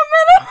 give me a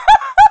minute.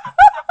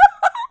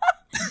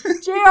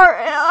 JR,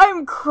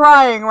 I'm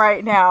crying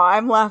right now.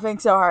 I'm laughing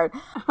so hard.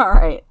 All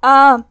right.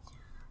 Yeah,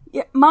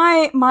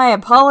 my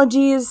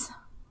apologies,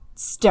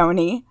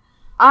 Stony.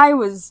 I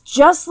was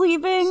just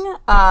leaving.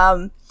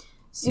 So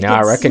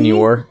I reckon you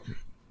were.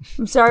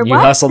 I'm sorry. You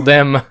what? hustled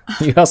them.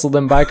 You hustled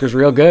them bikers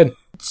real good.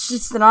 It's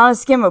just an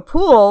honest game of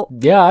pool.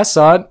 Yeah, I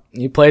saw it.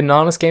 You played an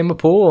honest game of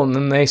pool, and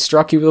then they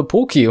struck you with a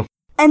pool cue.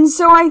 And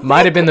so I think,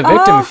 might have been the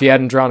victim if you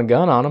hadn't drawn a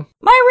gun on them.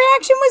 My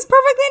reaction was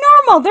perfectly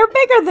normal. They're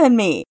bigger than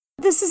me.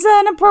 This is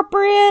an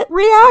appropriate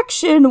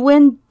reaction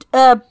when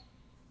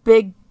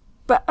big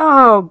But,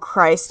 oh,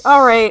 Christ.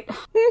 All right.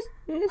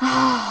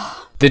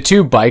 The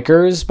two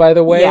bikers, by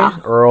the way, Yeah.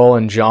 Earl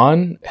and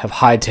John, have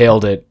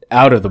hightailed it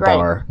out of the Great.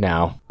 bar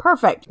now.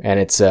 Perfect.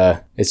 And it's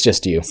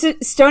just you.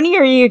 Stony,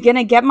 are you going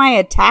to get my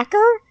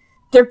attacker?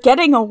 They're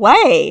getting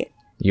away.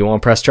 You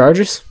want to press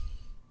charges?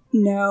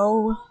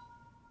 No.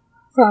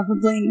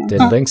 Probably not.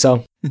 Didn't think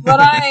so. But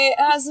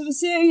as I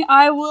was saying,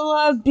 I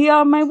will be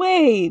on my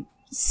way,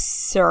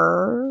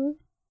 sir.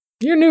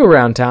 You're new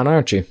around town,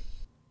 aren't you?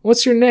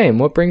 What's your name?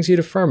 What brings you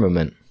to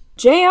Firmament?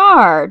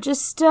 JR,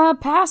 just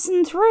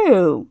passing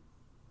through.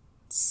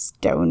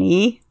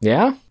 Stony.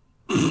 Yeah?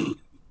 You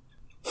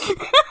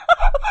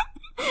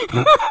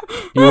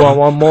want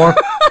one more?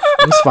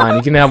 It's fine.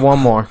 You can have one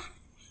more.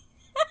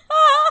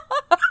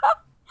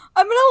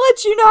 I'm gonna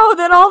let you know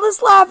that all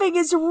this laughing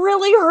is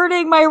really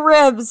hurting my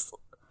ribs.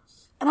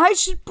 And I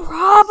should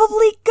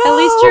probably go. At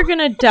least you're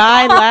gonna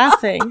die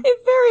laughing. I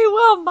very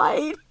well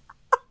might.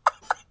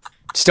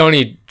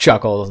 Stony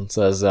chuckles and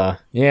says,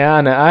 yeah,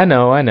 I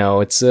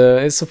know. It's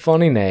a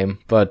funny name,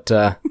 but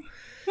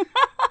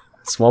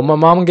it's what my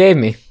mama gave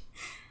me.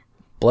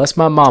 Bless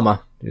my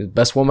mama. She's the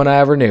best woman I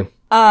ever knew.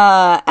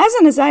 As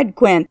an aside,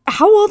 Quinn,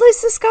 how old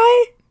is this guy?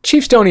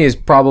 Chief Stony is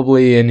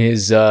probably in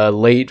his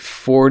late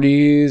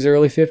 40s,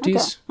 early 50s. Okay.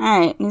 All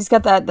right, and he's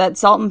got that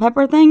salt and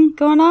pepper thing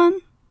going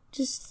on.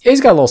 Just He's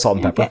got a little salt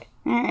and pepper. okay.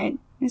 All right,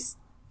 just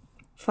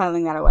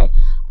filing that away.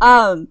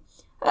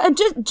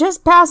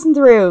 Just passing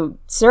through,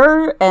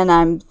 sir, and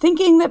I'm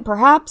thinking that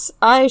perhaps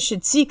I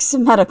should seek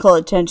some medical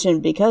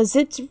attention because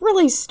it's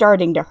really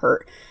starting to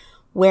hurt.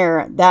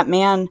 Where that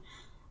man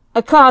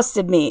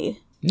accosted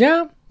me.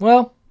 Yeah,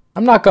 well,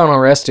 I'm not going to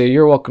arrest you.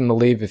 You're welcome to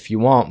leave if you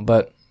want,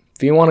 but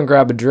if you want to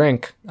grab a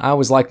drink, I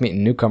always like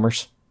meeting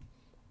newcomers.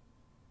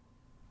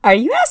 Are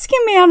you asking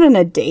me out on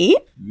a date?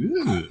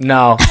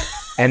 No.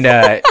 And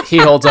he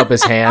holds up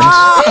his hand.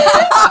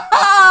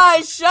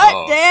 Shut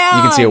down!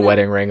 You can see a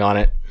wedding ring on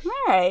it. All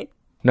right.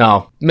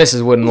 No,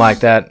 Mrs. wouldn't like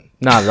that.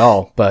 Not at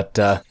all. But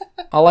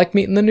I like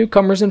meeting the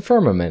newcomers in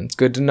Firmament. It's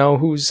good to know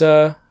who's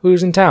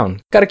in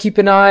town. Got to keep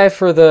an eye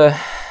for the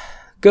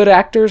good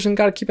actors and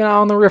got to keep an eye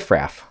on the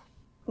riffraff.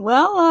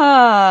 Well,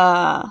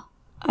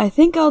 I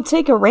think I'll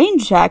take a rain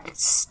check,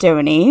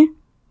 Stony.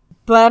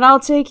 But I'll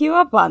take you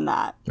up on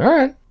that. All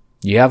right.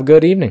 You have a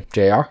good evening,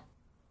 JR.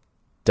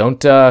 Don't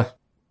get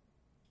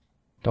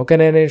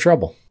in any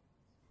trouble.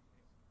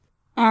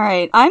 All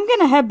right. I'm going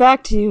to head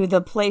back to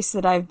the place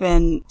that I've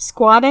been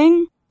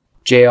squatting.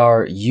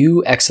 JR,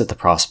 you exit the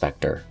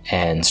Prospector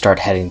and start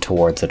heading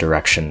towards the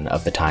direction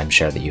of the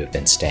timeshare that you have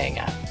been staying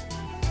at.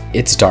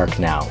 It's dark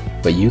now,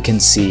 but you can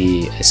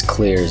see as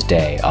clear as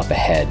day up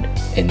ahead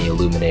in the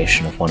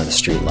illumination of one of the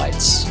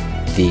streetlights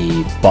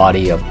the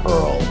body of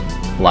Earl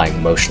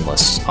lying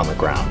motionless on the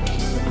ground.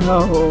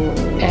 Oh.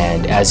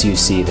 And as you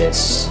see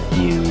this,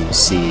 you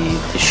see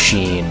the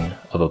sheen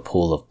of a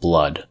pool of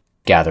blood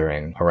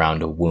gathering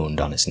around a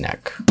wound on his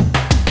neck.